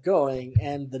I kept going.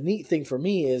 And the neat thing for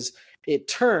me is it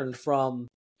turned from,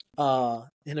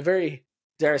 in a very,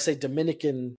 dare I say,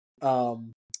 Dominican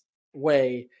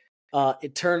way,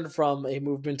 it turned from a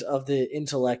movement of the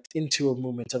intellect into a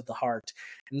movement of the heart.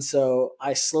 And so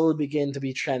I slowly began to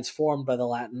be transformed by the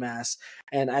Latin Mass.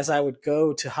 And as I would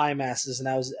go to high masses and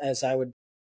as I would,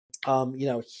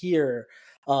 hear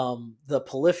the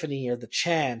polyphony or the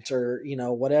chant or,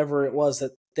 whatever it was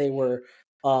that they were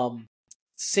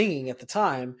singing at the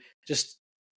time, just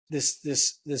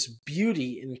this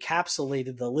beauty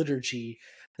encapsulated the liturgy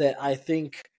that I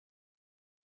think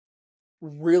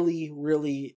really,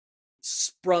 really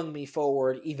sprung me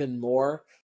forward even more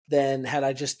than had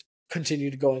I just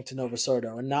continued going to Nova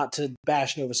Sordo. And not to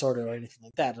bash Nova Sordo or anything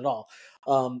like that at all.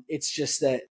 It's just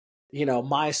that,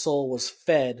 my soul was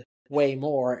fed way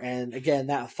more. And again,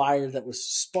 that fire that was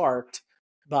sparked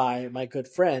by my good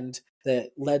friend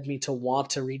that led me to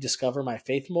want to rediscover my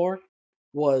faith more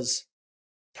was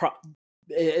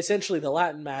essentially the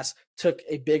Latin Mass took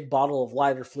a big bottle of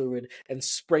lighter fluid and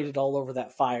sprayed it all over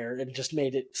that fire and just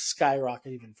made it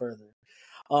skyrocket even further.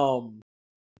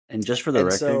 And just for the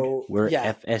record, we're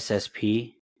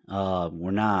FSSP.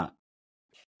 We're not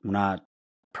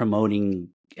promoting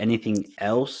anything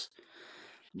else.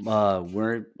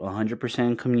 We're 100%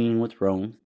 in communion with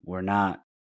Rome. We're not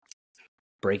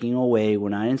breaking away. We're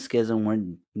not in schism. We're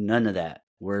none of that.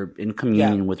 We're in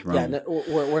communion with Rome. Yeah,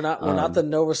 we're not the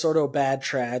Nova Sordo bad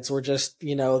trads. We're just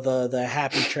the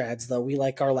happy trads. Though we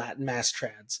like our Latin Mass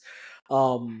trads.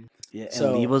 And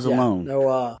leave us alone.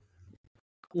 No.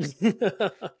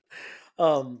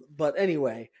 But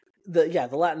anyway, the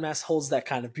Latin Mass holds that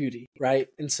kind of beauty, right?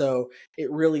 And so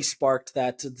it really sparked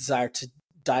that desire to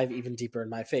dive even deeper in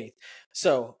my faith.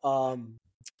 So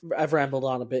I've rambled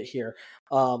on a bit here.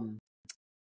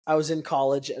 I was in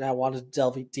college and I wanted to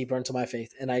delve deeper into my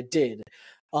faith, and I did.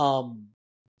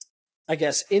 I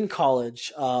guess in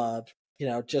college,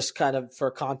 just kind of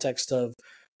for context of,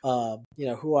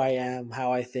 who I am,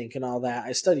 how I think, and all that,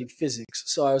 I studied physics,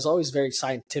 so I was always very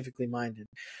scientifically minded.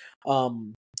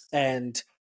 And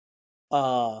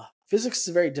physics is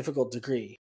a very difficult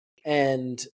degree,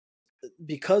 and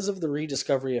because of the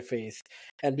rediscovery of faith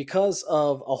and because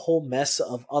of a whole mess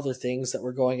of other things that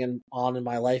were going on in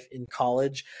my life in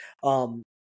college,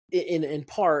 in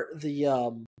part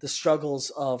the struggles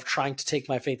of trying to take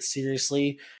my faith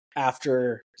seriously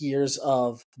after years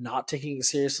of not taking it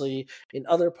seriously. In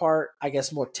other part, I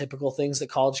guess more typical things that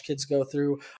college kids go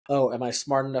through. Oh, am I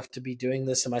smart enough to be doing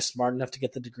this? Am I smart enough to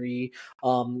get the degree?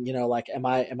 Am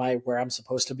I where I'm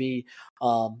supposed to be?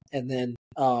 And then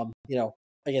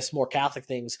I guess more Catholic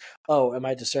things. Oh, am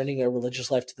I discerning a religious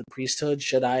life to the priesthood?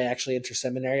 Should I actually enter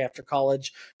seminary after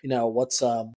college? What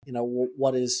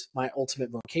is my ultimate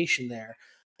vocation there?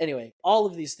 Anyway, all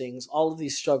of these things, all of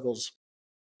these struggles,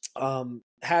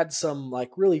 had some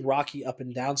really rocky up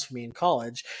and downs for me in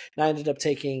college, and I ended up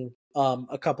taking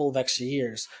a couple of extra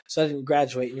years, so I didn't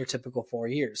graduate in your typical 4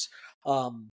 years.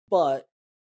 But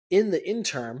in the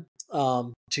interim,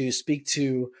 to speak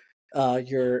to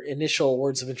your initial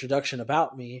words of introduction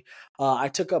about me, I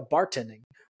took up bartending.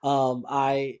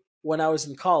 When I was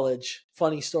in college,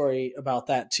 funny story about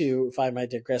that too, if I might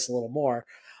digress a little more.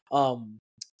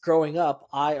 Growing up,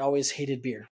 I always hated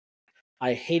beer.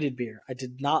 I hated beer. I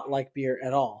did not like beer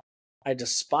at all. I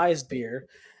despised beer,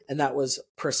 and that was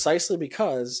precisely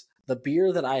because the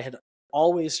beer that I had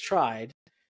always tried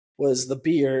was the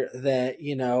beer that,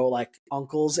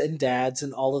 uncles and dads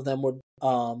and all of them would,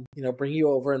 bring you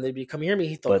over, and they'd be, come here,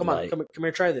 mijito, come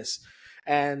here, try this.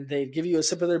 And they'd give you a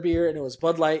sip of their beer, and it was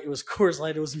Bud Light, it was Coors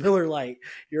Light, it was Miller Light,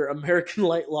 your American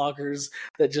light lagers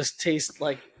that just taste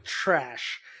like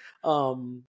trash.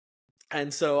 And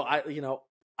so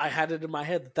I had it in my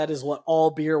head that is what all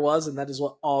beer was, and that is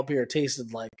what all beer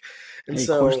tasted like. And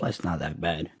so Coors Light's not that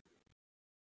bad.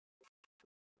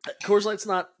 Coors Light's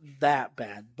not that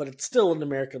bad, but it's still an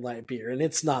American light beer, and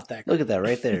it's not that good. Look at that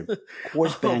right there,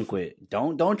 Coors Banquet.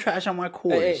 Don't trash on my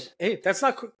Coors. Hey, that's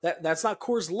not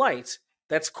Coors Light.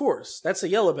 That's Coors. That's a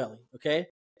Yellow Belly. Okay,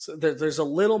 so there's a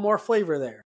little more flavor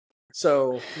there.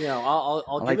 So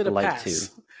I'll give it a pass.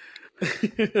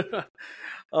 Too.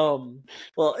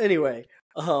 Well, anyway,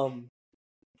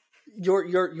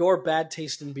 your bad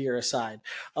taste in beer aside,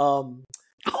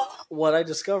 what I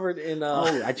discovered in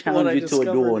I challenge you to a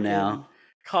duel now.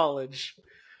 college.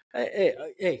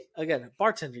 Hey, again,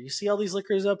 bartender, you see all these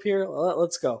liquors up here?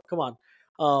 Let's go. Come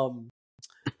on.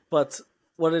 But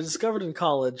what I discovered in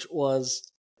college was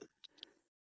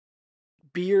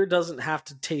beer doesn't have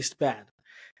to taste bad.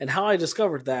 And how I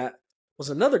discovered that was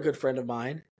another good friend of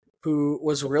mine who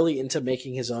was really into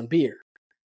making his own beer.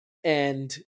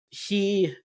 And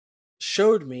he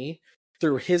showed me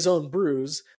through his own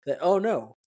brews that, oh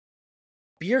no,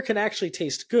 beer can actually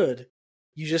taste good.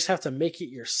 You just have to make it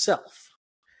yourself.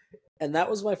 And that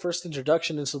was my first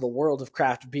introduction into the world of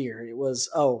craft beer. It was,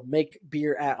 make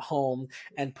beer at home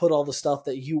and put all the stuff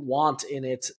that you want in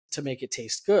it to make it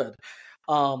taste good.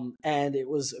 And it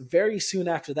was very soon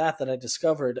after that I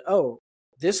discovered,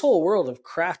 this whole world of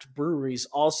craft breweries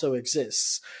also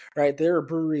exists, right? There are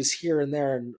breweries here and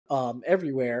there and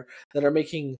everywhere that are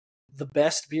making the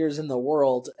best beers in the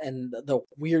world and the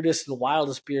weirdest and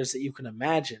wildest beers that you can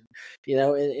imagine. You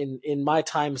know, in my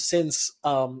time since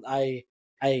I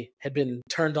had been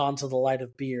turned on to the light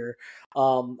of beer,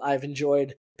 I've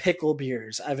enjoyed pickle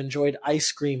beers, I've enjoyed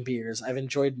ice cream beers, I've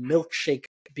enjoyed milkshake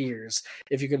beers,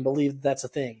 if you can believe that's a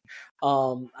thing.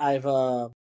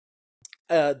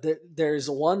 There's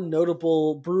one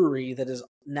notable brewery that is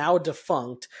now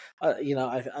defunct.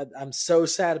 I'm so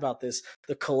sad about this.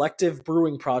 The Collective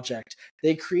Brewing Project.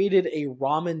 They created a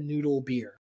ramen noodle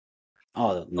beer.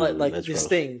 Oh, no, like that's this gross.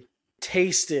 thing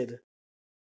tasted.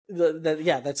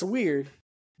 That's weird.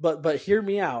 But hear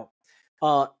me out.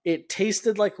 It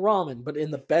tasted like ramen, but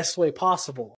in the best way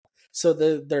possible. So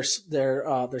their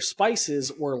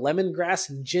spices were lemongrass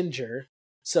and ginger.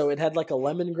 So it had like a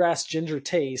lemongrass ginger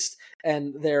taste,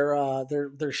 and their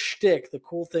shtick. The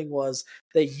cool thing was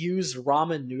they used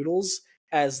ramen noodles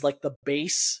as like the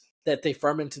base that they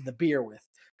fermented the beer with,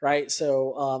 right?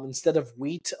 So instead of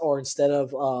wheat or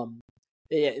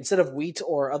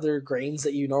other grains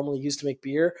that you normally use to make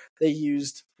beer, they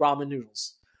used ramen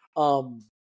noodles.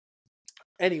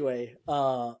 Anyway,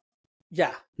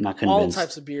 yeah, Not all convinced.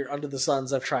 types of beer under the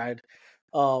suns I've tried.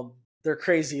 They're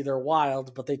crazy, they're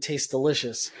wild, but they taste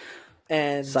delicious.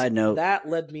 And Side note, that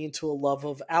led me into a love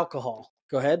of alcohol.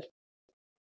 Go ahead.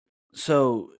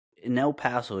 so in El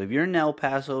Paso, if you're in El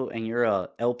Paso and you're a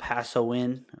El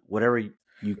Pasoan, whatever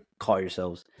you call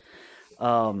yourselves,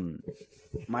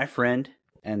 my friend,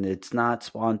 and it's not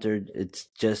sponsored, it's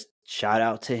just shout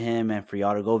out to him and for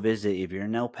y'all to go visit. If you're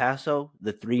in El Paso,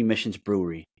 the Three Missions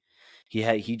Brewery.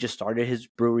 He just started his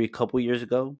brewery a couple years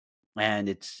ago, and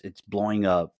it's blowing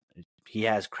up. He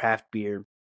has craft beer.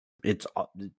 It's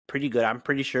pretty good. I'm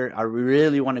pretty sure. I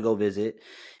really want to go visit.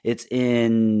 It's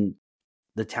in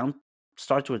the town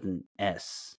starts with an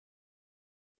S.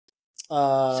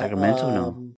 Sacramento,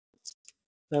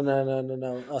 no.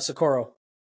 No. Socorro.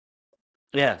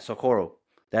 Yeah, Socorro.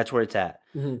 That's where it's at.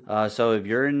 Mm-hmm. So if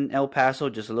you're in El Paso,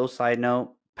 just a little side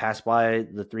note, pass by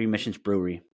the Three Missions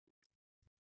Brewery.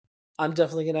 I'm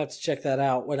definitely gonna have to check that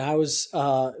out. When I was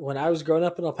growing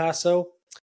up in El Paso,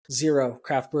 0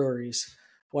 craft breweries.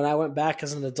 When I went back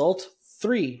as an adult,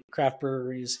 3 craft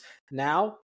breweries.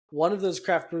 Now, one of those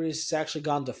craft breweries has actually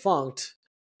gone defunct,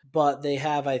 but they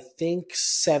have, I think,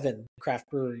 7 craft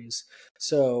breweries.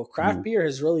 So craft beer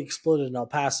has really exploded in El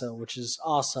Paso, which is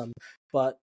awesome.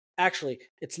 But actually,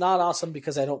 it's not awesome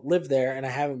because I don't live there and I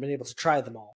haven't been able to try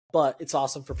them all. But it's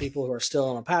awesome for people who are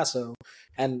still in El Paso,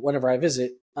 and whenever I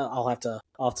visit, I'll have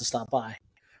to stop by.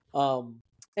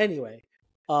 Anyway,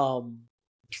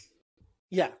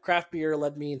 yeah, craft beer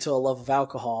led me into a love of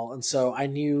alcohol, and so I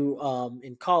knew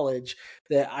in college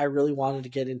that I really wanted to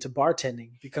get into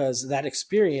bartending because that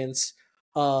experience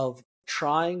of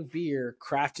trying beer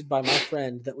crafted by my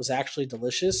friend that was actually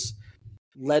delicious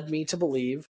led me to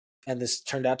believe, and this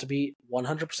turned out to be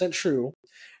 100% true,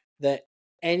 that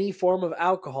any form of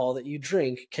alcohol that you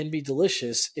drink can be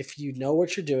delicious if you know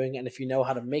what you're doing and if you know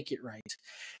how to make it right.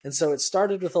 And so it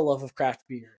started with a love of craft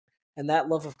beer. And that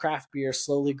love of craft beer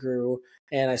slowly grew,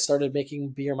 and I started making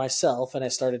beer myself, and I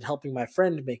started helping my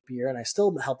friend make beer, and I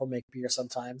still help him make beer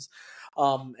sometimes.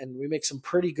 And we make some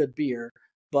pretty good beer.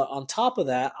 But on top of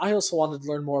that, I also wanted to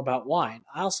learn more about wine.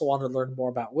 I also wanted to learn more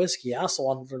about whiskey. I also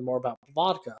wanted to learn more about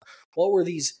vodka. What were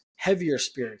these heavier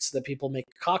spirits that people make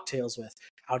cocktails with?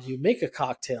 How do you make a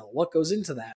cocktail? What goes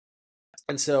into that?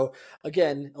 And so,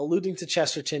 again, alluding to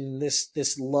Chesterton,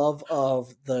 this love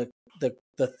of the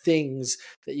things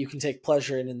that you can take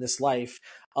pleasure in this life,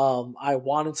 I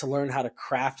wanted to learn how to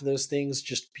craft those things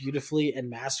just beautifully and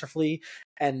masterfully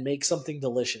and make something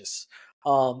delicious.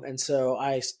 And so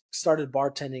I started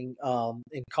bartending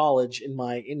in college in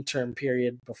my intern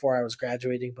period before I was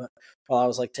graduating, but while I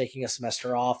was like taking a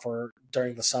semester off or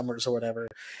during the summers or whatever.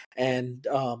 And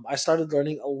I started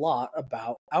learning a lot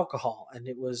about alcohol, and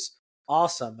it was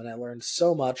awesome. And I learned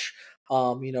so much,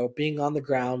 being on the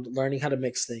ground, learning how to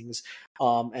mix things,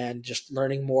 and just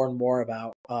learning more and more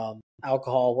about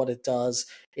alcohol, what it does,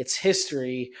 its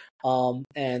history,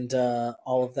 and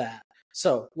all of that.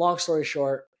 So, long story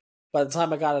short, by the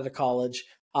time I got out of college,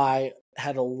 I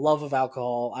had a love of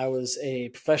alcohol. I was a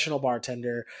professional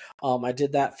bartender. I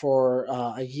did that for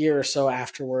a year or so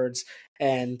afterwards,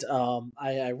 and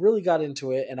I really got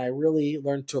into it, and I really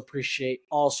learned to appreciate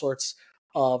all sorts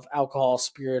of alcohol,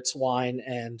 spirits, wine,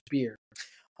 and beer.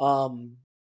 Um,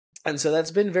 and so that's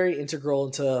been very integral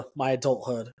into my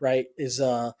adulthood, right? Is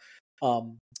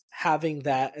um, having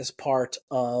that as part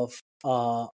of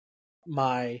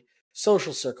my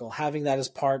social circle, having that as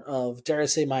part of, dare I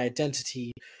say, my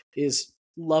identity, is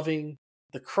loving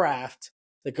the craft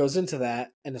that goes into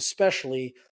that, and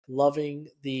especially loving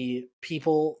the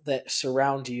people that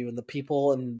surround you and the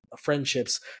people and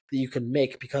friendships that you can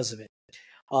make because of it.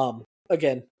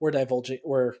 Again, we're not divulging,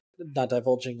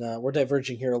 we're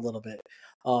diverging here a little bit.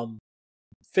 Um,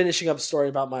 Finishing up a story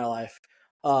about my life.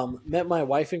 Met my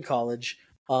wife in college.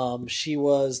 She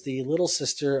was the little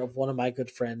sister of one of my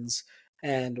good friends,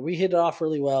 and we hit it off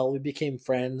really well. We became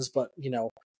friends, but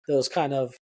those kind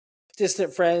of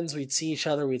distant friends. We'd see each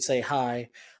other, we'd say hi.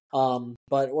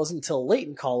 But it wasn't until late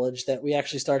in college that we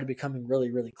actually started becoming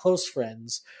really, really close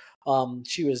friends.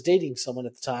 She was dating someone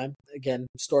at the time. Again,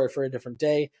 story for a different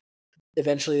day.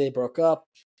 Eventually, they broke up.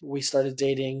 We started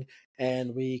dating,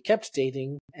 and we kept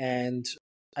dating. And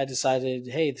I decided,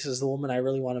 hey, this is the woman I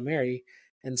really want to marry.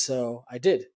 And so I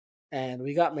did. And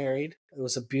we got married. It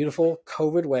was a beautiful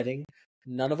COVID wedding.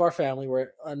 None of our family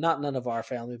were, not none of our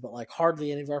family, but like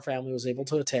hardly any of our family was able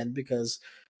to attend because,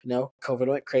 COVID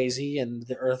went crazy and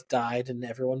the earth died and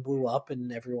everyone blew up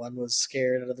and everyone was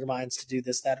scared out of their minds to do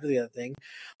this, that, or the other thing.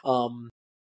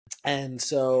 And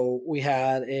so we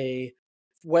had a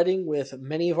wedding with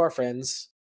many of our friends,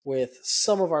 with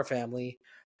some of our family.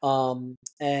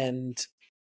 And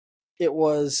it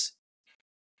was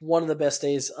one of the best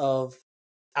days of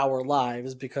our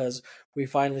lives because we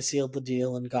finally sealed the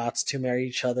deal and got to marry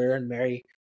each other and marry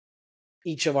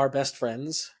each of our best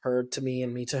friends, her to me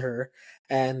and me to her.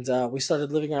 And we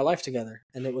started living our life together,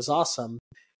 and it was awesome.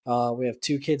 We have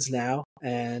 2 kids now,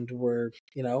 and we're,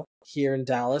 here in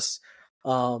Dallas,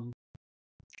 trying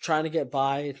to get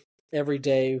by every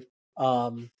day.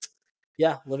 Living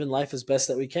life as best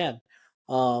that we can.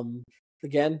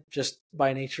 Again, just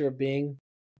by nature of being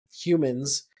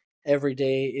humans, every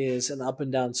day is an up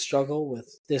and down struggle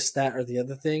with this, that, or the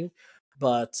other thing.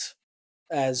 But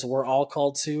as we're all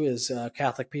called to as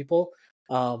Catholic people,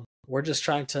 we're just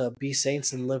trying to be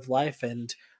saints and live life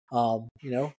and,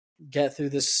 get through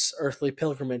this earthly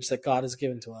pilgrimage that God has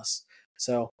given to us.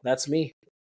 So that's me.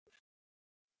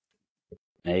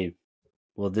 Hey,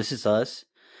 well, this is us.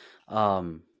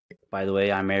 By the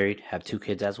way, I'm married, have 2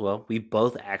 kids as well. We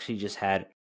both actually just had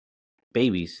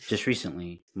babies just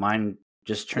recently. Mine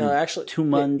just turned No, actually, 2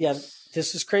 months. yeah,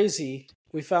 this is crazy.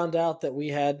 We found out that we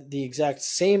had the exact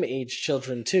same age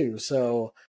children too.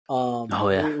 So Oh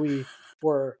yeah. we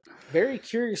were very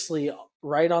curiously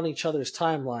right on each other's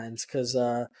timelines because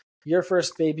your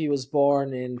first baby was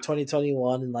born in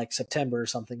 2021 in like September or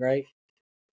something, right?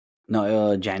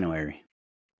 No, January.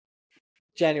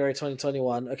 January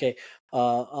 2021. Okay.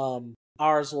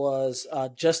 Ours was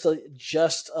just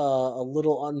a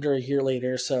little under a year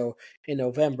later, so in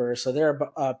November. So they're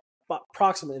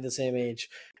approximately the same age.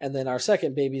 And then our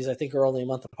second babies, I think, are only a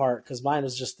month apart because mine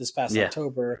was just this past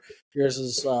October. Yours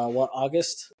is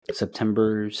August?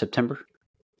 September.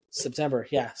 September,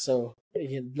 yeah. So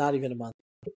not even a month.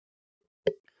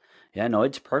 Yeah, no,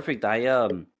 it's perfect.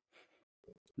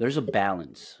 There's a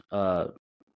balance. We're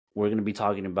gonna be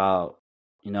talking about,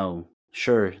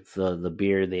 sure, the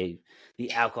beer, the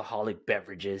alcoholic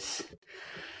beverages,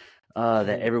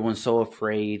 that everyone's so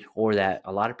afraid, or that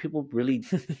a lot of people really.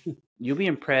 You'll be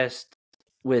impressed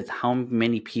with how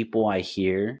many people I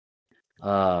hear,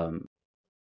 pretty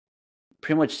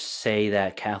much say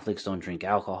that Catholics don't drink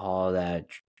alcohol, that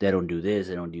they don't do this,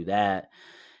 they don't do that.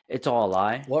 It's all a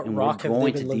lie. What rock have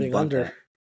they been living under?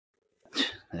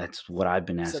 That. That's what I've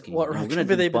been asking. What rock have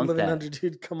they been living under,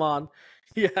 dude? Come on.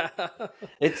 Yeah.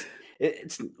 It's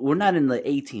we're not in the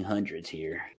 1800s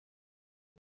here.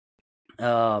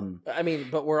 I mean,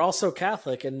 but we're also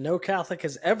Catholic, and no Catholic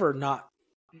has ever not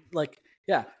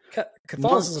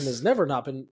Catholicism has never not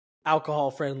been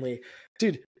alcohol friendly.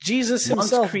 Dude, Jesus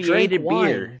himself created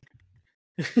beer.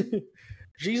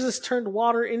 Jesus turned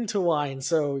water into wine,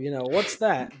 so what's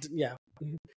that? Yeah,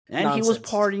 And nonsense. he was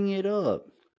partying it up.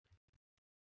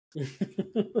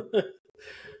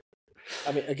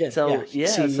 I mean, again, So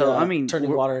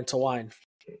turning water into wine.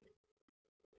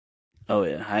 Oh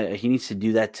yeah, he needs to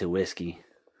do that to whiskey.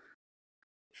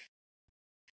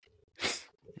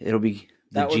 It'll be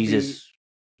the Jesus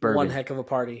bourbon. One heck of a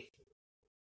party.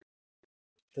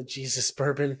 The Jesus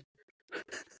bourbon.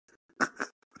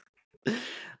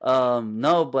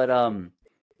 No, but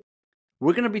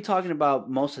we're gonna be talking about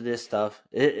most of this stuff.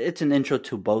 It's an intro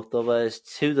to both of us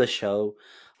to the show,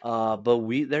 but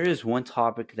there is one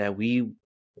topic that we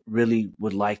really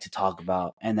would like to talk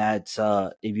about, and that's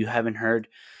if you haven't heard,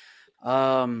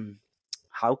 how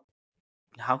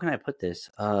can I put this?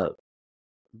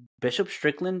 Bishop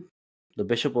Strickland, the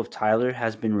Bishop of Tyler,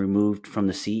 has been removed from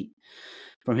his seat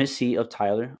of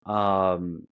Tyler.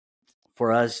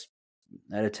 For us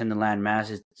that attend the land mass,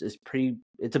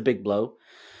 it's a big blow.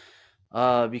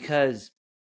 Because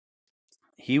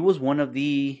he was one of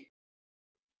the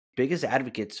biggest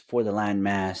advocates for the land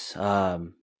mass.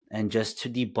 And just to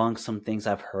debunk some things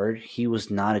I've heard, he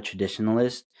was not a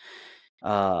traditionalist.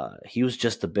 He was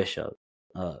just a bishop.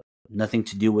 Nothing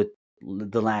to do with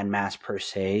the land mass per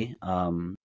se.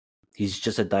 He's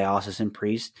just a diocesan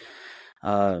priest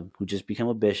who just became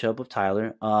a bishop of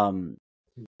Tyler.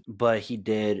 But he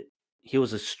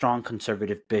was a strong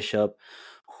conservative bishop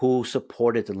who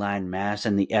supported the land mass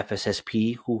and the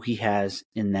FSSP, who he has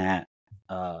in that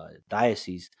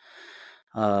diocese.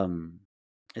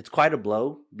 It's quite a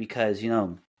blow because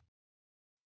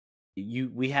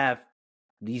we have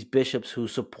these bishops who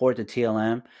support the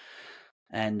TLM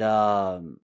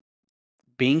and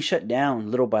being shut down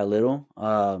little by little.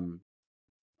 I'm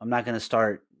not going to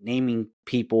start naming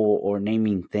people or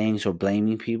naming things or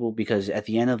blaming people, because at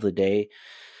the end of the day,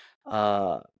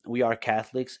 we are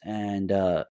Catholics, and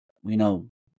the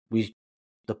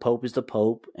Pope is the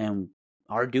Pope, and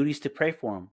our duty is to pray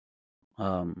for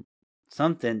him.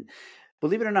 Something,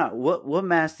 believe it or not, what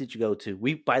mass did you go to?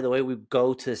 By the way, we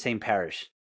go to the same parish.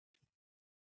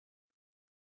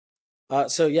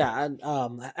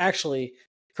 Actually,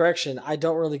 correction, I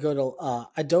don't really go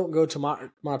to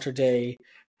Mater Dei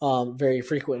very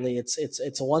frequently.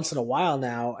 It's a once in a while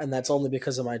now, and that's only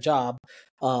because of my job.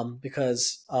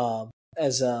 Because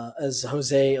as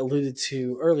Jose alluded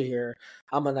to earlier,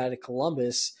 I'm a Knight of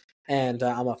Columbus, and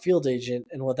I'm a field agent,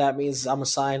 and what that means is I'm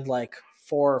assigned like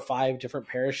 4 or 5 different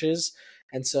parishes.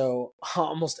 And so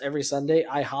almost every Sunday,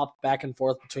 I hop back and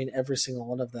forth between every single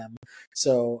one of them.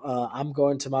 So I'm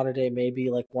going to Mater Dei maybe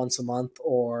like once a month,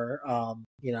 or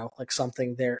like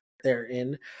something they're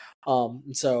in.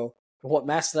 And so what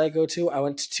mass did I go to? I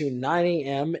went to 9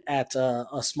 a.m. at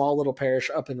a small little parish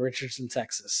up in Richardson,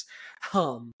 Texas.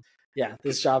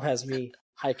 This job has me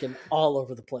hiking all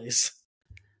over the place.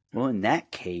 Well, in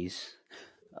that case,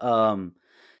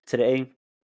 today,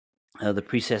 the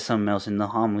priest says something else in the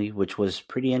homily, which was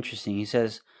pretty interesting. He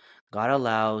says, God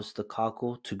allows the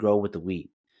cockle to grow with the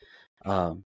wheat.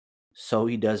 So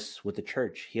he does with the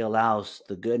church. He allows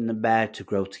the good and the bad to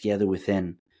grow together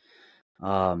within.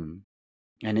 And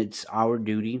it's our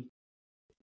duty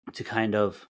to kind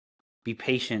of be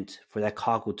patient for that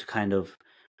cockle to kind of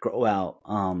grow out.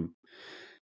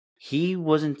 He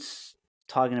wasn't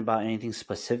talking about anything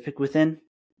specific within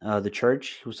the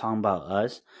church. He was talking about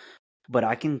us. But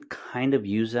I can kind of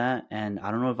use that, and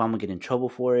I don't know if I'm gonna get in trouble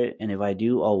for it. And if I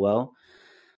do, oh well.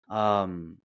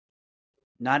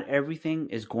 Not everything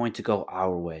is going to go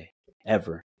our way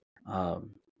ever.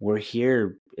 We're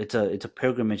here. It's a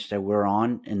pilgrimage that we're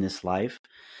on in this life,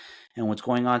 and what's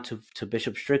going on to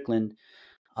Bishop Strickland.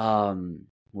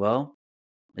 Well,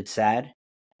 it's sad.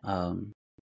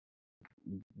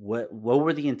 What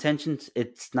were the intentions?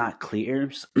 It's not clear.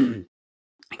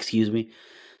 Excuse me.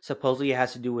 Supposedly it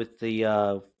has to do with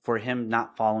the for him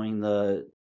not following the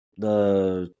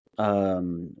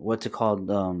what's it called,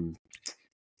 the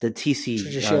TC,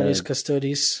 Traditionis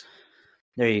Custodes.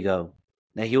 There you go.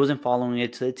 That he wasn't following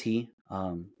it to the T,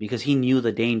 because he knew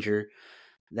the danger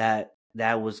that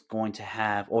was going to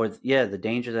have, the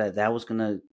danger that was going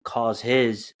to cause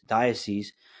his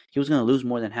diocese. He was going to lose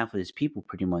more than half of his people,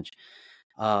 pretty much.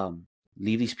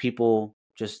 Leave these people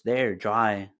just there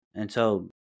dry, and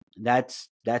so that's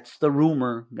the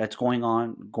rumor that's going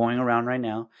around right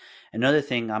now. Another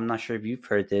thing, I'm not sure if you've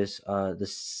heard this, the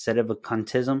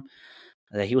sedevacantism,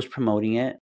 that he was promoting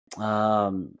it,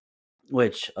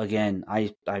 which again,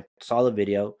 I saw the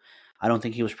video. I don't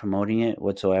think he was promoting it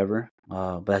whatsoever,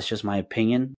 but that's just my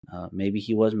opinion. Maybe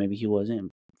he was, maybe he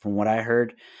wasn't. From what I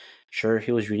heard, sure,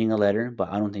 he was reading a letter, but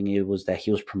I don't think it was that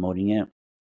he was promoting it.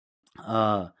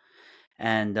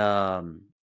 And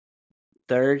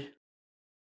third,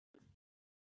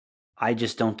 I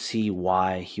just don't see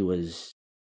why he was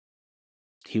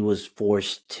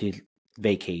forced to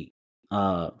vacate.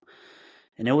 And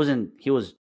it wasn't he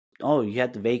was oh, you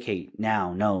had to vacate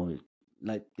now. No.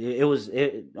 Like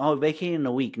vacate in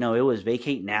a week. No, it was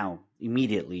vacate now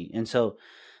immediately. And so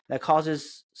that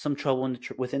causes some trouble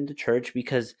within the church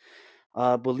because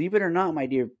believe it or not, my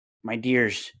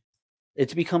dears,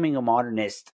 it's becoming a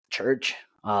modernist church.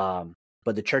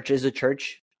 But the church is a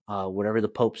church. Whatever the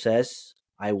Pope says,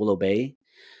 I will obey.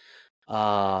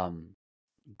 But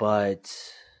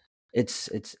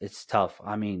it's tough.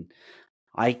 I mean,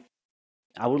 I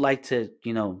I would like to,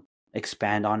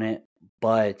 expand on it,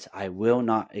 but I will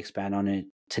not expand on it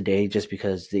today just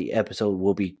because the episode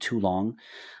will be too long.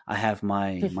 I have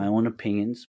my own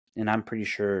opinions, and I'm pretty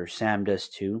sure Sam does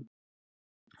too.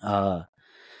 Uh,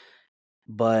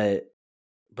 but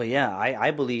yeah,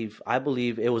 I believe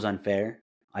it was unfair.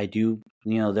 I do,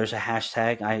 there's a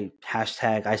hashtag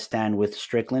I stand with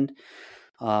Strickland.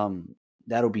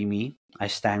 That'll be me. I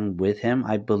stand with him.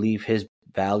 I believe his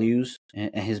values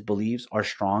and his beliefs are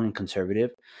strong and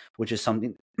conservative, which is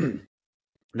something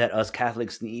that us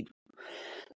Catholics need.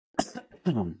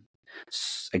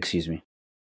 Excuse me.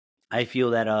 I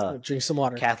feel that drink some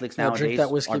water. Catholics now nowadays drink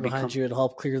that whiskey behind you. It'll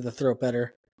help clear the throat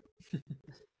better.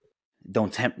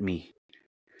 Don't tempt me.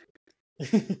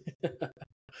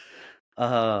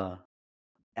 I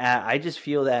just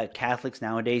feel that Catholics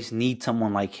nowadays need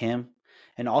someone like him,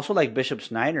 and also like Bishop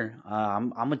Snyder. I'm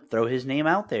gonna throw his name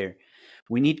out there.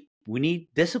 We need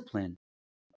discipline.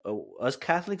 Us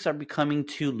Catholics are becoming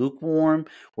too lukewarm.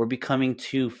 We're becoming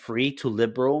too free, too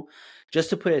liberal. Just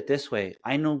to put it this way,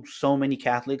 I know so many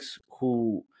Catholics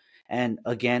who, and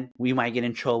again, we might get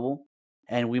in trouble,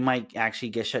 and we might actually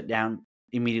get shut down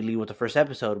immediately with the first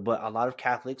episode. But a lot of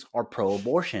Catholics are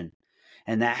pro-abortion,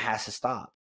 and that has to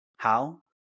stop. How?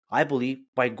 I believe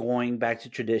by going back to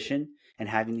tradition and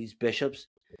having these bishops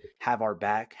having our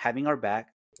back,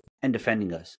 and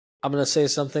defending us. I'm going to say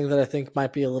something that I think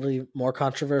might be a little more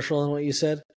controversial than what you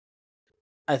said.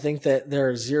 I think that there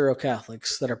are zero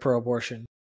Catholics that are pro-abortion.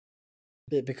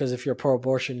 Because if you're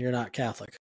pro-abortion, you're not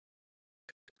Catholic.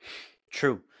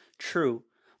 True.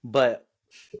 But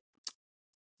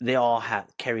they all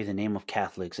carry the name of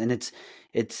Catholics, and it's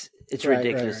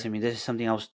ridiculous to me. This is something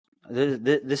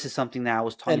this is something that I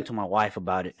was talking to my wife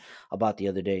about the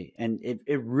other day, and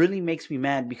it really makes me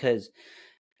mad because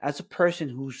as a person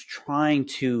who's trying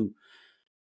to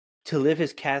live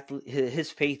his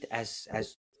faith as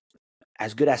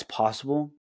good as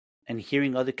possible, and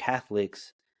hearing other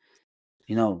Catholics,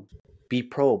 be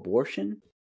pro-abortion,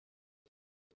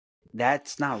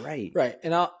 that's not right. Right,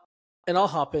 and I'll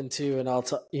hop into and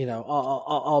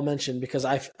I'll mention because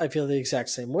I feel the exact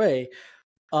same way.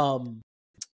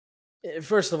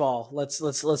 First of all, let's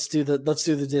do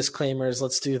the disclaimers.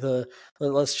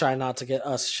 Let's try not to get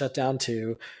us shut down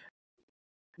too.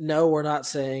 No, we're not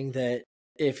saying that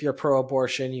if you're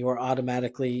pro-abortion, you are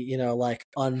automatically, like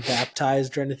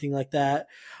unbaptized or anything like that.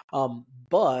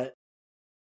 But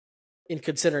in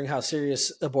considering how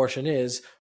serious abortion is,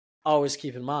 always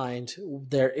keep in mind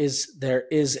there is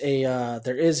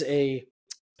a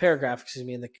paragraph,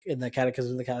 in the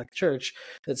Catechism of the Catholic Church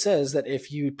that says that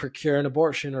if you procure an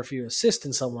abortion or if you assist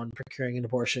in someone procuring an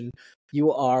abortion,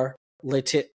 you are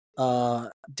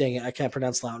dang it, I can't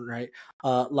pronounce Latin right.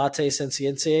 Late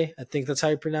sensientiae, I think that's how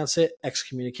you pronounce it.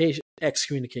 Excommunicated,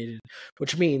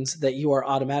 which means that you are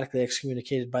automatically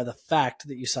excommunicated by the fact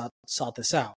that you sought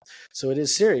this out. So it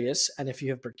is serious, and if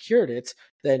you have procured it,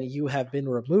 then you have been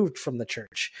removed from the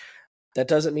church. That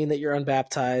doesn't mean that you're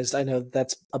unbaptized. I know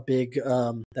that's a big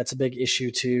issue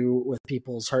too with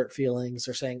people's hurt feelings.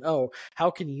 They're saying, "Oh,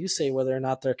 how can you say whether or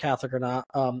not they're Catholic or not?"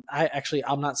 I'm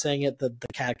not saying it. The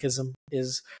catechism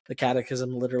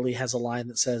literally has a line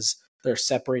that says they're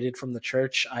separated from the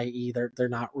church, i.e., they're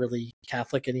not really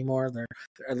Catholic anymore.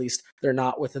 They're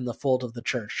not within the fold of the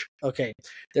church. Okay,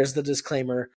 there's the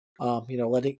disclaimer.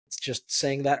 Just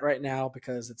saying that right now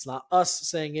because it's not us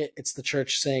saying it, it's the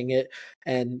church saying it,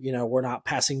 and we're not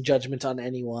passing judgment on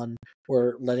anyone.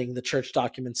 We're letting the church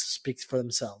documents speak for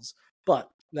themselves. But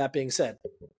that being said,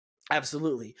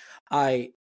 absolutely,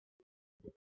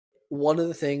 one of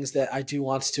the things that I do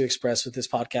want to express with this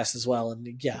podcast as well, and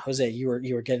yeah, Jose, you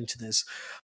were getting to this,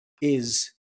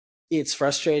 is it's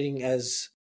frustrating as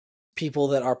people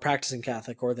that are practicing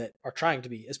Catholic or that are trying to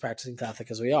be as practicing Catholic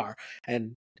as we are,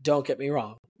 and don't get me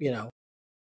wrong,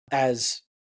 as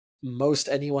most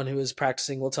anyone who is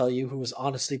practicing will tell you, who is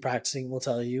honestly practicing will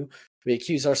tell you, we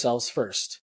accuse ourselves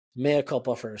first. Mea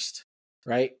culpa first,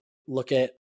 right? Look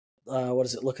at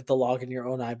look at the log in your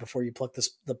own eye before you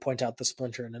point out the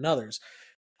splinter in another's.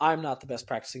 I'm not the best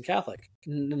practicing Catholic,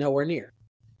 nowhere near,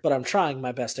 but I'm trying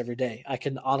my best every day. I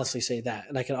can honestly say that,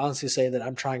 and I can honestly say that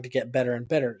I'm trying to get better and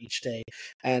better each day.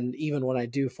 And even when I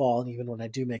do fall, and even when I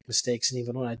do make mistakes, and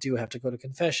even when I do have to go to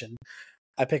confession,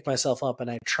 I pick myself up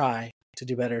and I try to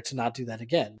do better to not do that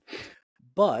again.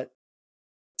 But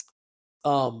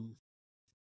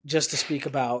just to speak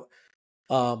about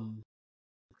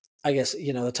I guess,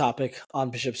 the topic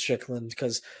on Bishop Strickland,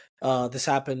 because this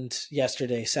happened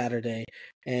yesterday, Saturday,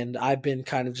 and I've been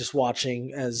kind of just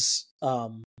watching as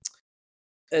I'm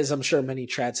sure many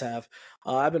trads have.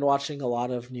 I've been watching a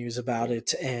lot of news about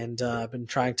it, and I've been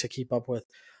trying to keep up with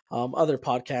other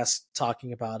podcasts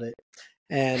talking about it.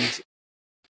 And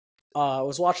I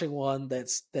was watching one that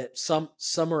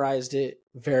summarized it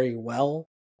very well,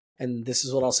 and this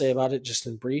is what I'll say about it, just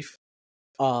in brief.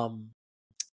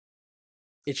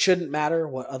 It shouldn't matter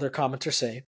what other commenters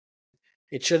say.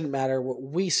 It shouldn't matter what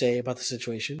we say about the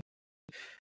situation.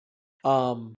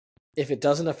 If it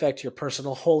doesn't affect your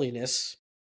personal holiness,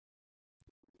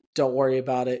 don't worry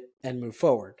about it and move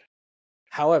forward.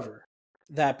 However,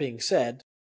 that being said,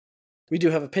 we do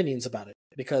have opinions about it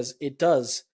because it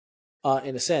does,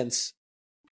 in a sense,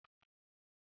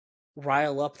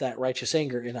 rile up that righteous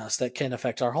anger in us that can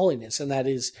affect our holiness. And that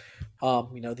is,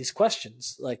 these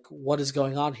questions like, what is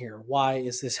going on here? Why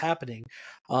is this happening?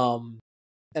 And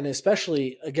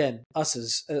especially, again, us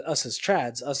as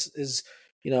trads, us as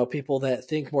people that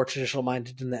think more traditional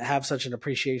minded and that have such an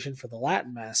appreciation for the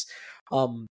Latin Mass,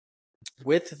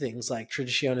 with things like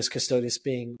Traditionis Custodes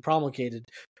being promulgated,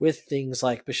 with things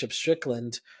like Bishop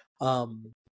Strickland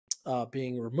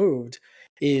being removed,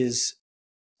 is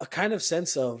a kind of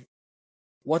sense of,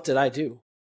 what did I do?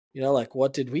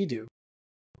 What did we do?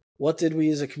 What did we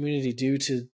as a community do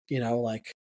to,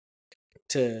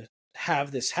 to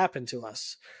have this happen to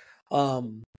us?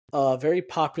 A very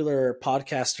popular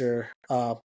podcaster,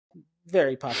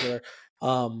 very popular,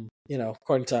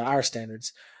 according to our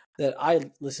standards, that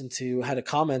I listened to, had a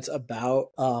comment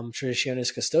about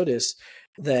Traditionis Custodes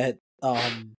that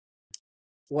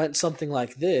went something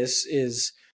like this: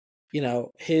 is,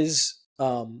 his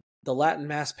the Latin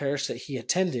Mass parish that he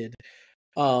attended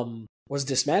was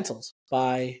dismantled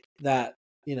by that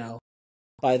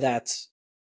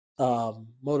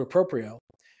motu proprio.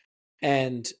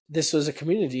 And this was a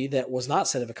community that was not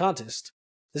sedevacantist.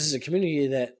 This is a community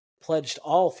that pledged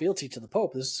all fealty to the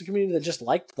Pope. This is a community that just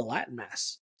liked the Latin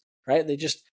Mass, right? They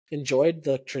just enjoyed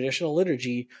the traditional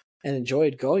liturgy and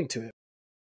enjoyed going to it.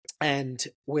 And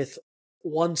with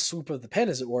one swoop of the pen,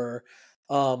 as it were,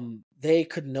 they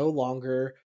could no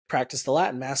longer practice the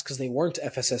Latin Mass because they weren't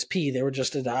FSSP. They were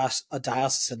just a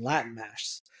diocesan Latin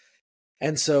Mass.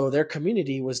 And so their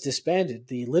community was disbanded.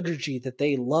 The liturgy that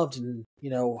they loved and,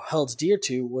 held dear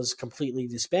to was completely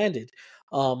disbanded.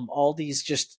 All these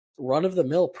just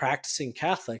run-of-the-mill practicing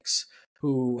Catholics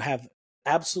who have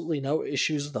absolutely no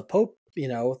issues with the Pope,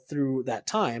 through that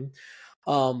time.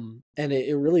 And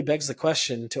it really begs the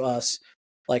question to us,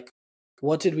 like,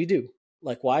 what did we do?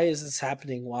 Like, why is this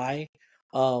happening? Why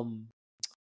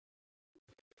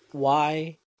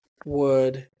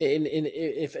would,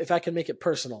 if I can make it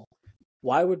personal,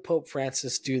 why would Pope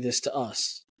Francis do this to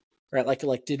us? Right?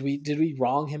 Like did we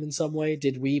wrong him in some way?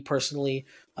 Did we personally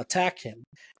attack him?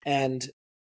 And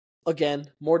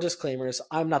again, more disclaimers.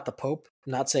 I'm not the Pope.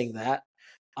 I'm not saying that.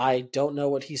 I don't know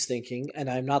what he's thinking, and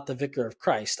I'm not the vicar of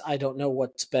Christ. I don't know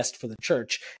what's best for the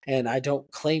church, and I don't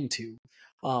claim to.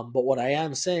 But what I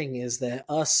am saying is that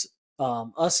us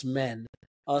men,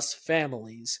 us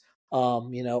families,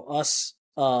 us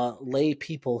lay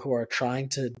people who are trying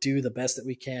to do the best that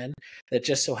we can, that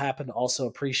just so happen to also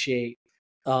appreciate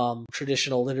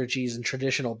traditional liturgies and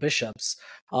traditional bishops,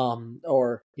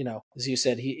 or as you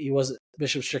said, he was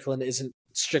Bishop Strickland isn't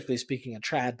strictly speaking a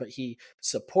trad, but he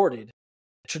supported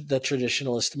the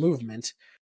traditionalist movement.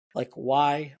 Like,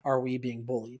 why are we being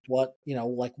bullied? What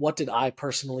did I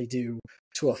personally do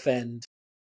to offend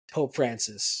Pope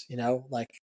Francis?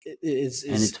 Is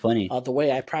And it's funny. The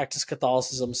way I practice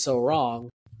Catholicism so wrong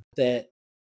that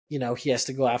he has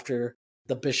to go after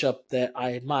the bishop that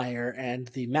I admire and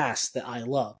the Mass that I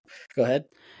love? Go ahead.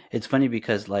 It's funny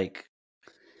because, like,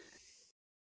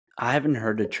 I haven't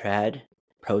heard a trad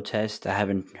protest. I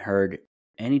haven't heard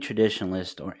any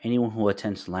traditionalist or anyone who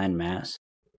attends land mass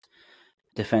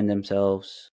defend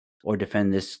themselves or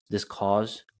defend this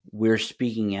cause. We're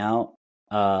speaking out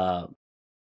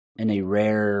in a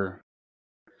rare,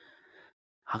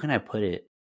 how can I put it?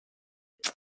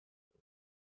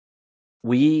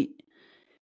 We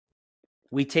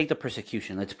take the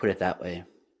persecution, let's put it that way.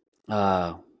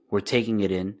 We're taking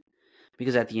it in.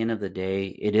 because at the end of the day,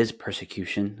 it is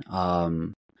persecution.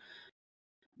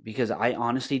 Because I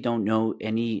honestly don't know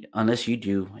any, unless you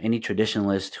do, any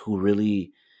traditionalist who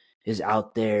really is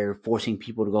out there forcing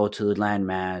people to go to the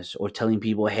landmass or telling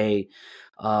people, hey,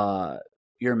 uh,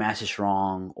 your mass is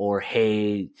wrong, or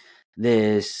hey,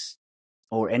 this,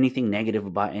 or anything negative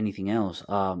about anything else.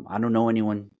 I don't know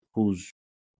anyone who's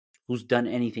done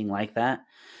anything like that.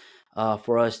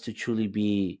 For us to truly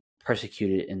be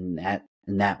persecuted in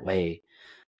that way,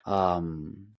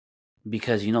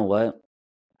 because you know what,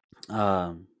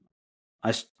 um,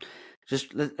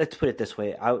 just let's put it this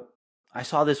way. I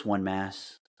saw this one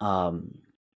mass,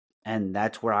 and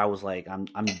that's where I was like,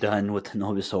 I'm done with the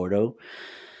Novus Ordo.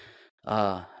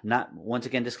 Not, once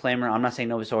again, disclaimer: I'm not saying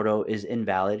Novus Ordo is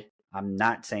invalid. I'm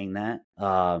not saying that.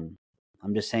 I'm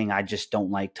just saying I just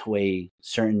don't like the way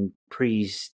certain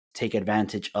priests take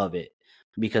advantage of it,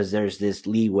 because there's this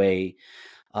leeway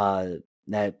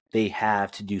that they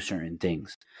have to do certain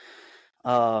things.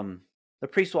 The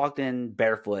priest walked in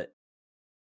barefoot,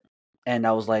 and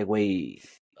I was like, wait,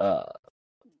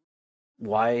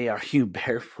 why are you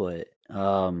barefoot?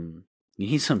 You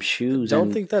need some shoes.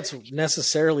 Don't think that's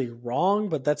necessarily wrong,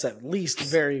 but that's at least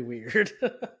very weird.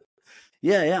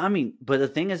 Yeah. I mean, but the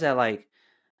thing is that, like,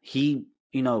 he,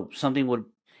 something would,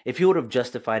 if he would have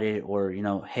justified it, or,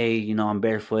 hey, I'm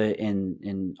barefoot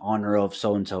in honor of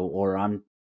so and so, or I'm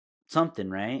something,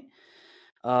 right?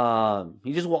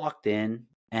 He just walked in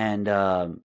and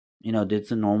did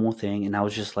the normal thing, and I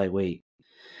was just like, wait,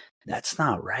 that's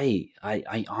not right.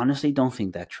 I honestly don't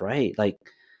think that's right. Like,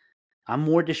 I'm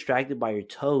more distracted by your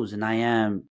toes than I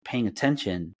am paying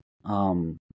attention.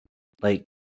 Like,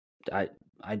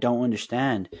 I don't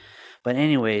understand. But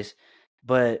anyways,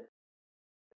 but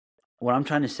what I'm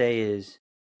trying to say is,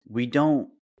 we don't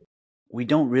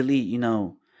really,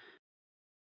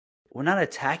 we're not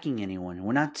attacking anyone.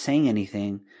 We're not saying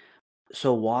anything.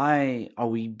 So why are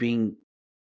we being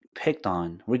picked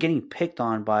on? We're getting picked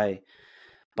on by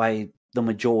the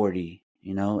majority,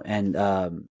 and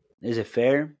is it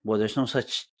fair? Well, there's no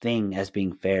such thing as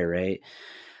being fair, right?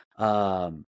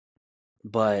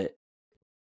 But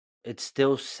it's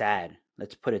still sad.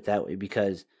 Let's put it that way,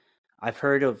 because I've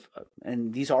heard of,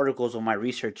 and these articles on my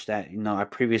research that I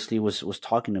previously was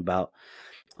talking about,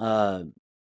 uh,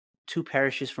 two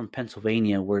parishes from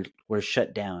Pennsylvania were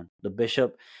shut down. The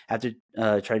bishop, after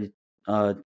tried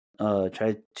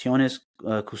traditionis,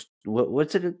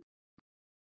 what's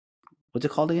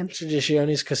it called again?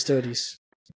 Traditionis Custodes.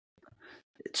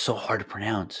 It's so hard to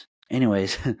pronounce.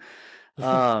 Anyways,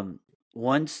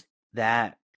 once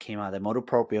that came out, that motu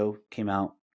proprio came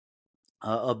out,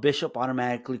 a bishop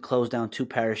automatically closed down two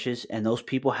parishes, and those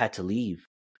people had to leave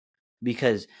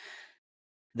because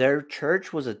their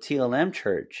church was a TLM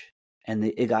church, and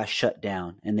it got shut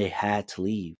down, and they had to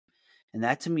leave. And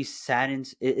that, to me,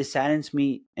 saddens. It saddens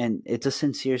me, and it's a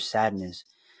sincere sadness,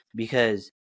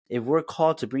 because if we're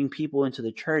called to bring people into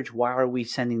the church, why are we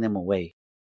sending them away?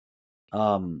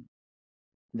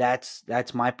 That's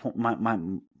my point.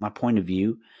 My point of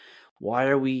view. Why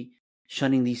are we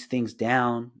shutting these things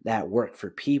down that work for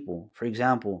people? For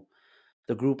example,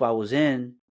 the group I was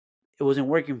in, it wasn't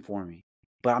working for me.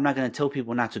 But I'm not going to tell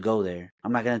people not to go there.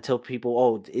 I'm not going to tell people,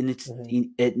 oh,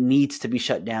 it needs to be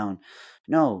shut down.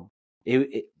 No,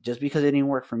 just because it didn't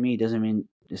work for me doesn't mean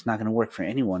it's not going to work for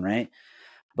anyone, right?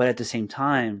 But at the same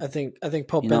time, I think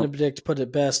Pope Benedict put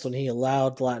it best when he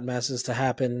allowed Latin masses to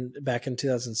happen back in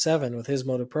 2007 with his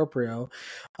motu proprio.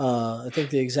 I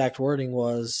think the exact wording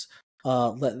was,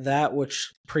 "Let that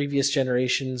which previous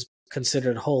generations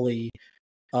considered holy."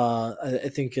 I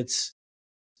think it's,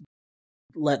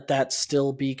 let that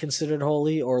still be considered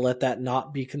holy, or let that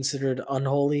not be considered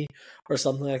unholy, or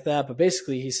something like that. But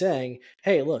basically he's saying,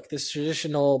 hey, look, this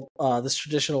traditional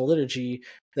liturgy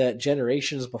that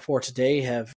generations before today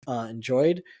have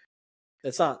enjoyed,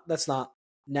 that's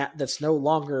no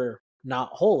longer not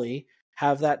holy.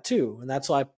 Have that too. And that's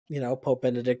why, Pope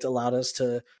Benedict allowed us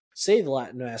to say the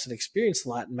Latin Mass and experience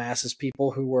the Latin Mass as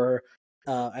people who were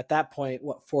at that point,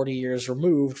 40 years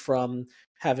removed from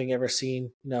having ever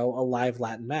seen, a live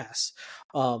Latin Mass.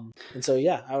 And so,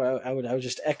 yeah, I would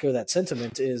just echo that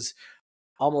sentiment. Is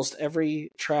almost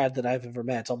every trad that I've ever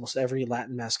met, almost every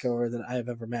Latin Mass goer that I have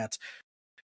ever met,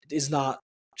 is not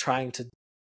trying to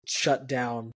shut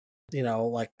down,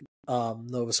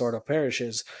 Novus Ordo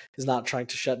parishes, is not trying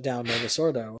to shut down Novus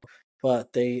Ordo,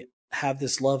 but they have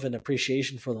this love and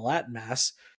appreciation for the Latin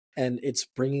Mass, and it's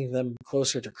bringing them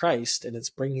closer to Christ, and it's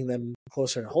bringing them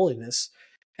closer to holiness,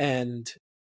 and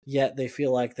yet they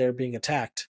feel like they're being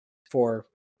attacked for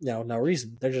no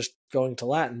reason. They're just going to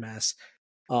Latin Mass,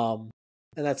 and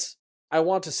that's I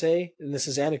want to say, and this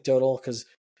is anecdotal because,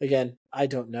 again, I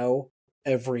don't know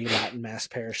every Latin Mass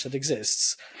parish that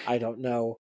exists. I don't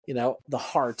know, the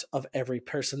heart of every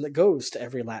person that goes to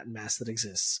every Latin Mass that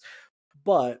exists.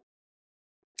 But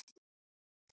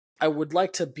I would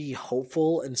like to be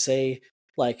hopeful and say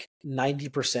like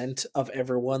 90% of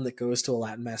everyone that goes to a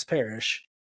Latin Mass parish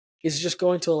is just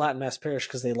going to a Latin Mass parish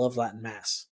because they love Latin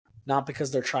Mass, not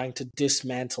because they're trying to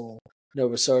dismantle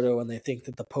Novus Ordo and they think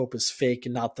that the Pope is fake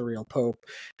and not the real Pope,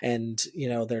 and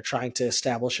they're trying to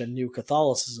establish a new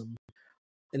Catholicism.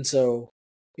 And so,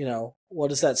 what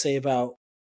does that say about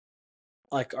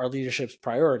like our leadership's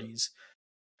priorities?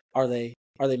 Are they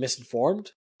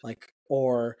misinformed,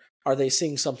 or are they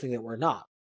seeing something that we're not?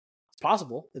 It's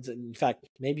possible. In fact,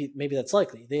 maybe that's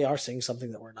likely. They are seeing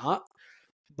something that we're not.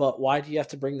 But why do you have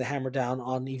to bring the hammer down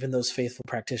on even those faithful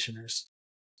practitioners?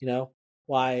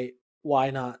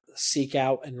 Why not seek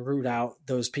out and root out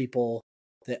those people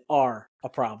that are a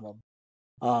problem?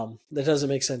 That doesn't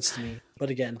make sense to me. But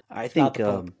again, I not think the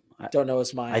Pope. Don't know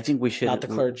his mind. I think we should Not the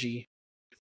clergy.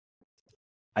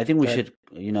 I think we should,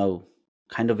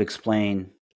 kind of explain,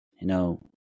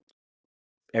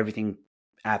 everything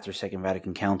after Second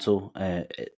Vatican Council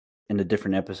in a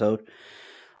different episode,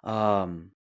 where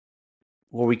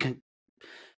we can,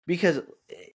 because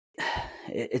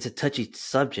it's a touchy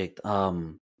subject.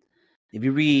 If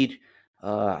you read,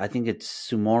 I think it's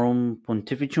Summorum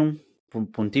Pontificum.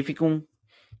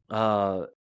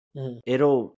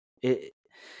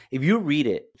 If you read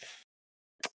it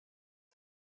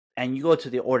and you go to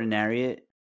the Ordinariate,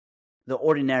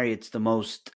 it's the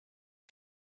most,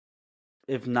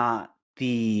 if not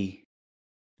the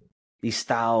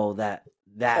style that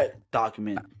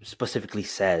document specifically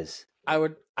says. I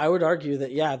would argue that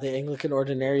the Anglican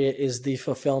Ordinariate is the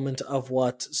fulfillment of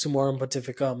what Summorum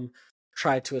Pontificum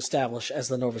tried to establish as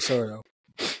the Novus Ordo.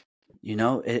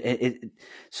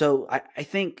 So I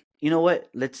think, you know what?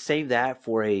 Let's save that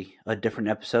for a different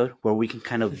episode where we can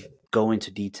kind of go into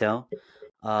detail.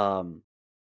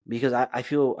 Because I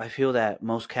feel that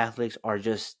most Catholics are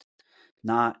just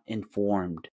not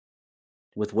informed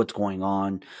with what's going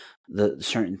on, the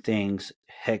certain things.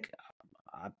 Heck,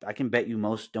 I can bet you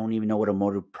most don't even know what a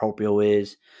motu proprio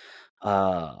is.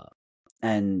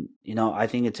 And I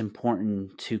think it's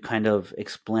important to kind of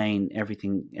explain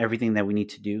everything that we need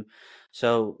to do.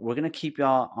 So we're gonna keep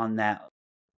y'all on that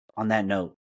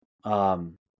note.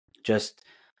 Just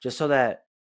so that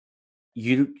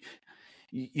you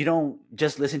don't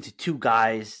just listen to two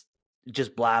guys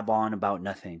just blab on about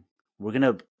nothing. We're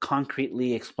gonna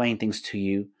concretely explain things to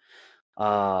you,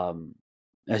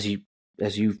 as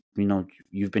you've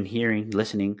been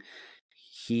listening.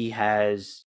 He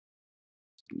has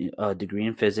a degree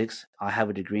in physics. I have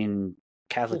a degree in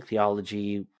Catholic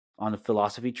theology on the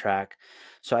philosophy track.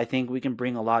 So I think we can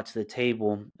bring a lot to the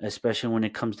table, especially when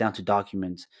it comes down to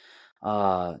documents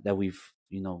that we've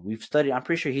studied. I'm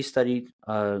pretty sure he studied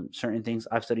certain things.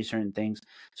 I've studied certain things.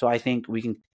 So I think we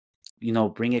can,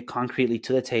 bring it concretely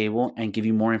to the table and give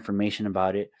you more information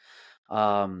about it.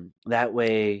 That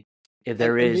way, if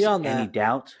there is any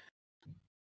doubt.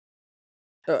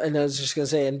 And I was just gonna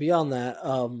say, and beyond that,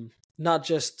 not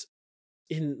just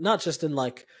in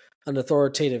like an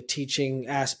authoritative teaching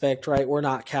aspect, right? We're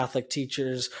not Catholic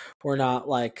teachers. We're not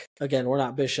we're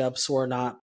not bishops. We're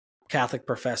not Catholic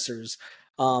professors.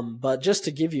 But just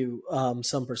to give you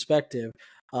some perspective,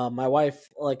 my wife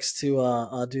likes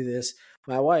to do this.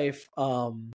 My wife,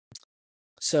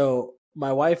 so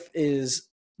my wife is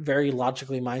very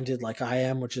logically minded like I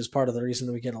am, which is part of the reason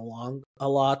that we get along a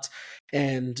lot.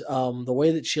 And the way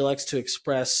that she likes to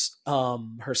express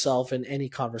herself in any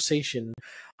conversation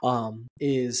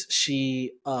is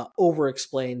she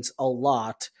over-explains a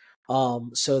lot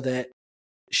so that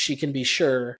she can be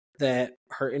sure that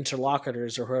her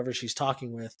interlocutors or whoever she's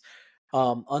talking with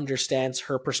understands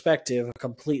her perspective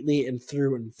completely and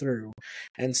through.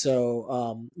 And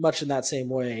so much in that same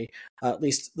way, at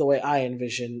least the way I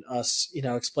envision us,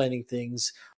 explaining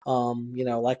things,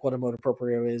 like what a motu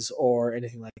proprio is or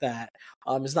anything like that,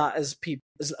 is not as people.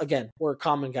 Again, we're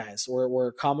common guys.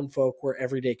 We're common folk. We're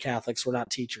everyday Catholics. We're not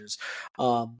teachers.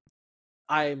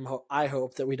 I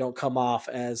hope that we don't come off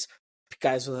as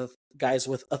guys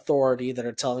with authority that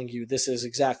are telling you this is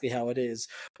exactly how it is,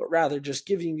 but rather just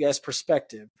giving you guys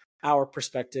perspective, our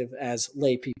perspective as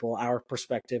lay people, our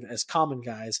perspective as common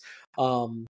guys,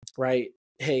 right?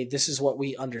 Hey, this is what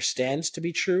we understand to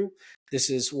be true. This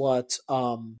is what,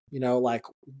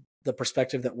 the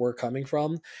perspective that we're coming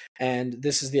from. And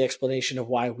this is the explanation of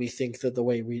why we think that the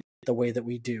way that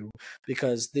we do,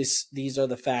 because these are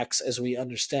the facts as we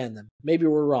understand them. Maybe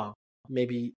we're wrong.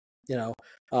 Maybe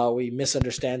we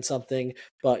misunderstand something,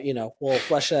 but we'll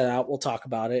flesh that out. We'll talk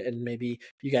about it, and maybe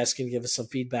you guys can give us some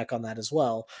feedback on that as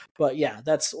well. But yeah,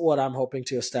 that's what I'm hoping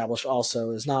to establish.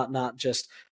 Also, is not just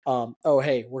oh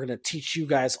hey, we're gonna teach you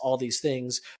guys all these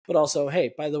things, but also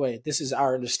hey, by the way, this is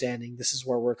our understanding. This is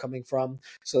where we're coming from,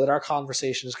 so that our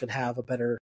conversations can have a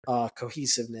better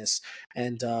cohesiveness,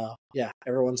 and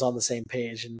everyone's on the same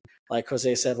page. And like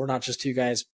Jose said, we're not just two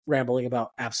guys rambling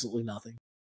about absolutely nothing.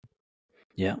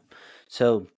 Yeah.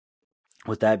 So,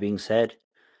 with that being said,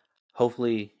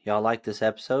 hopefully y'all like this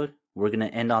episode. We're gonna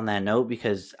end on that note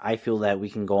because I feel that we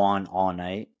can go on all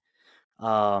night.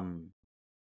 We'll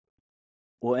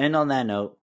end on that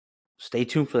note. Stay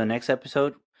tuned for the next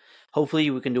episode.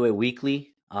 Hopefully we can do it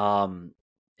weekly.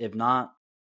 If not,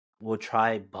 we'll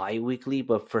try bi-weekly,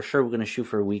 but for sure we're gonna shoot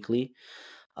for weekly.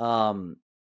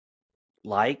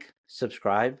 Like,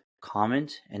 subscribe,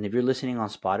 comment, and if you're listening on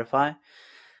Spotify,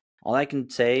 all I can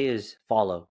say is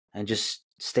follow and just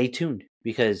stay tuned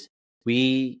because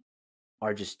we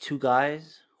are just two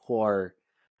guys who are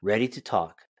ready to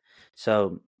talk.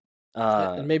 So,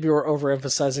 and maybe we're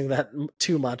overemphasizing that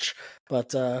too much,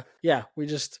 but we're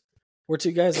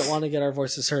two guys that want to get our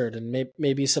voices heard, and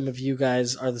maybe some of you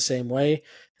guys are the same way,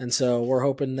 and so we're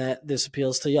hoping that this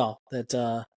appeals to y'all,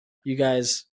 that you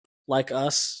guys, like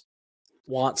us,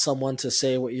 want someone to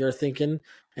say what you're thinking,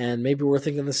 and maybe we're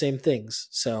thinking the same things.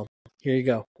 So here you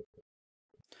go.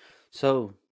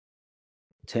 So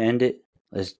to end it,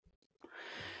 let's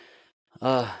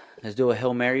do a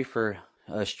Hail Mary for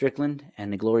Strickland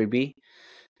and the Glory Be.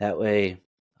 That way,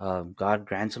 God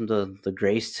grants him the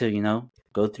grace to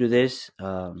go through this.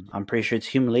 I'm pretty sure it's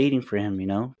humiliating for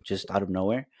him, just out of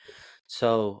nowhere.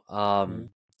 So,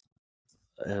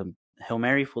 Hail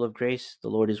Mary, full of grace, the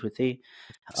Lord is with thee.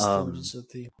 The Lord is with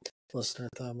thee. Blessed art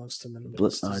thou amongst women, and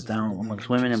blessed art thou amongst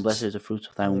women, and blessed is the fruit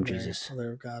of thy womb, Jesus.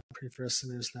 Mother of God, pray for us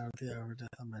sinners now at the hour of death.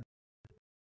 Amen.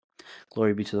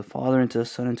 Glory be to the Father, and to the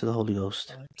Son, and to the Holy Ghost.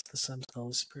 To the Son, and to the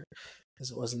Holy Spirit,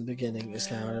 as it was in the beginning, is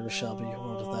now, and ever shall be,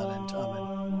 world without end.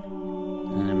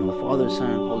 Amen. In the name of the Father, Son,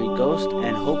 and Holy Ghost,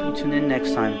 and hope you tune in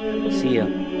next time. See ya.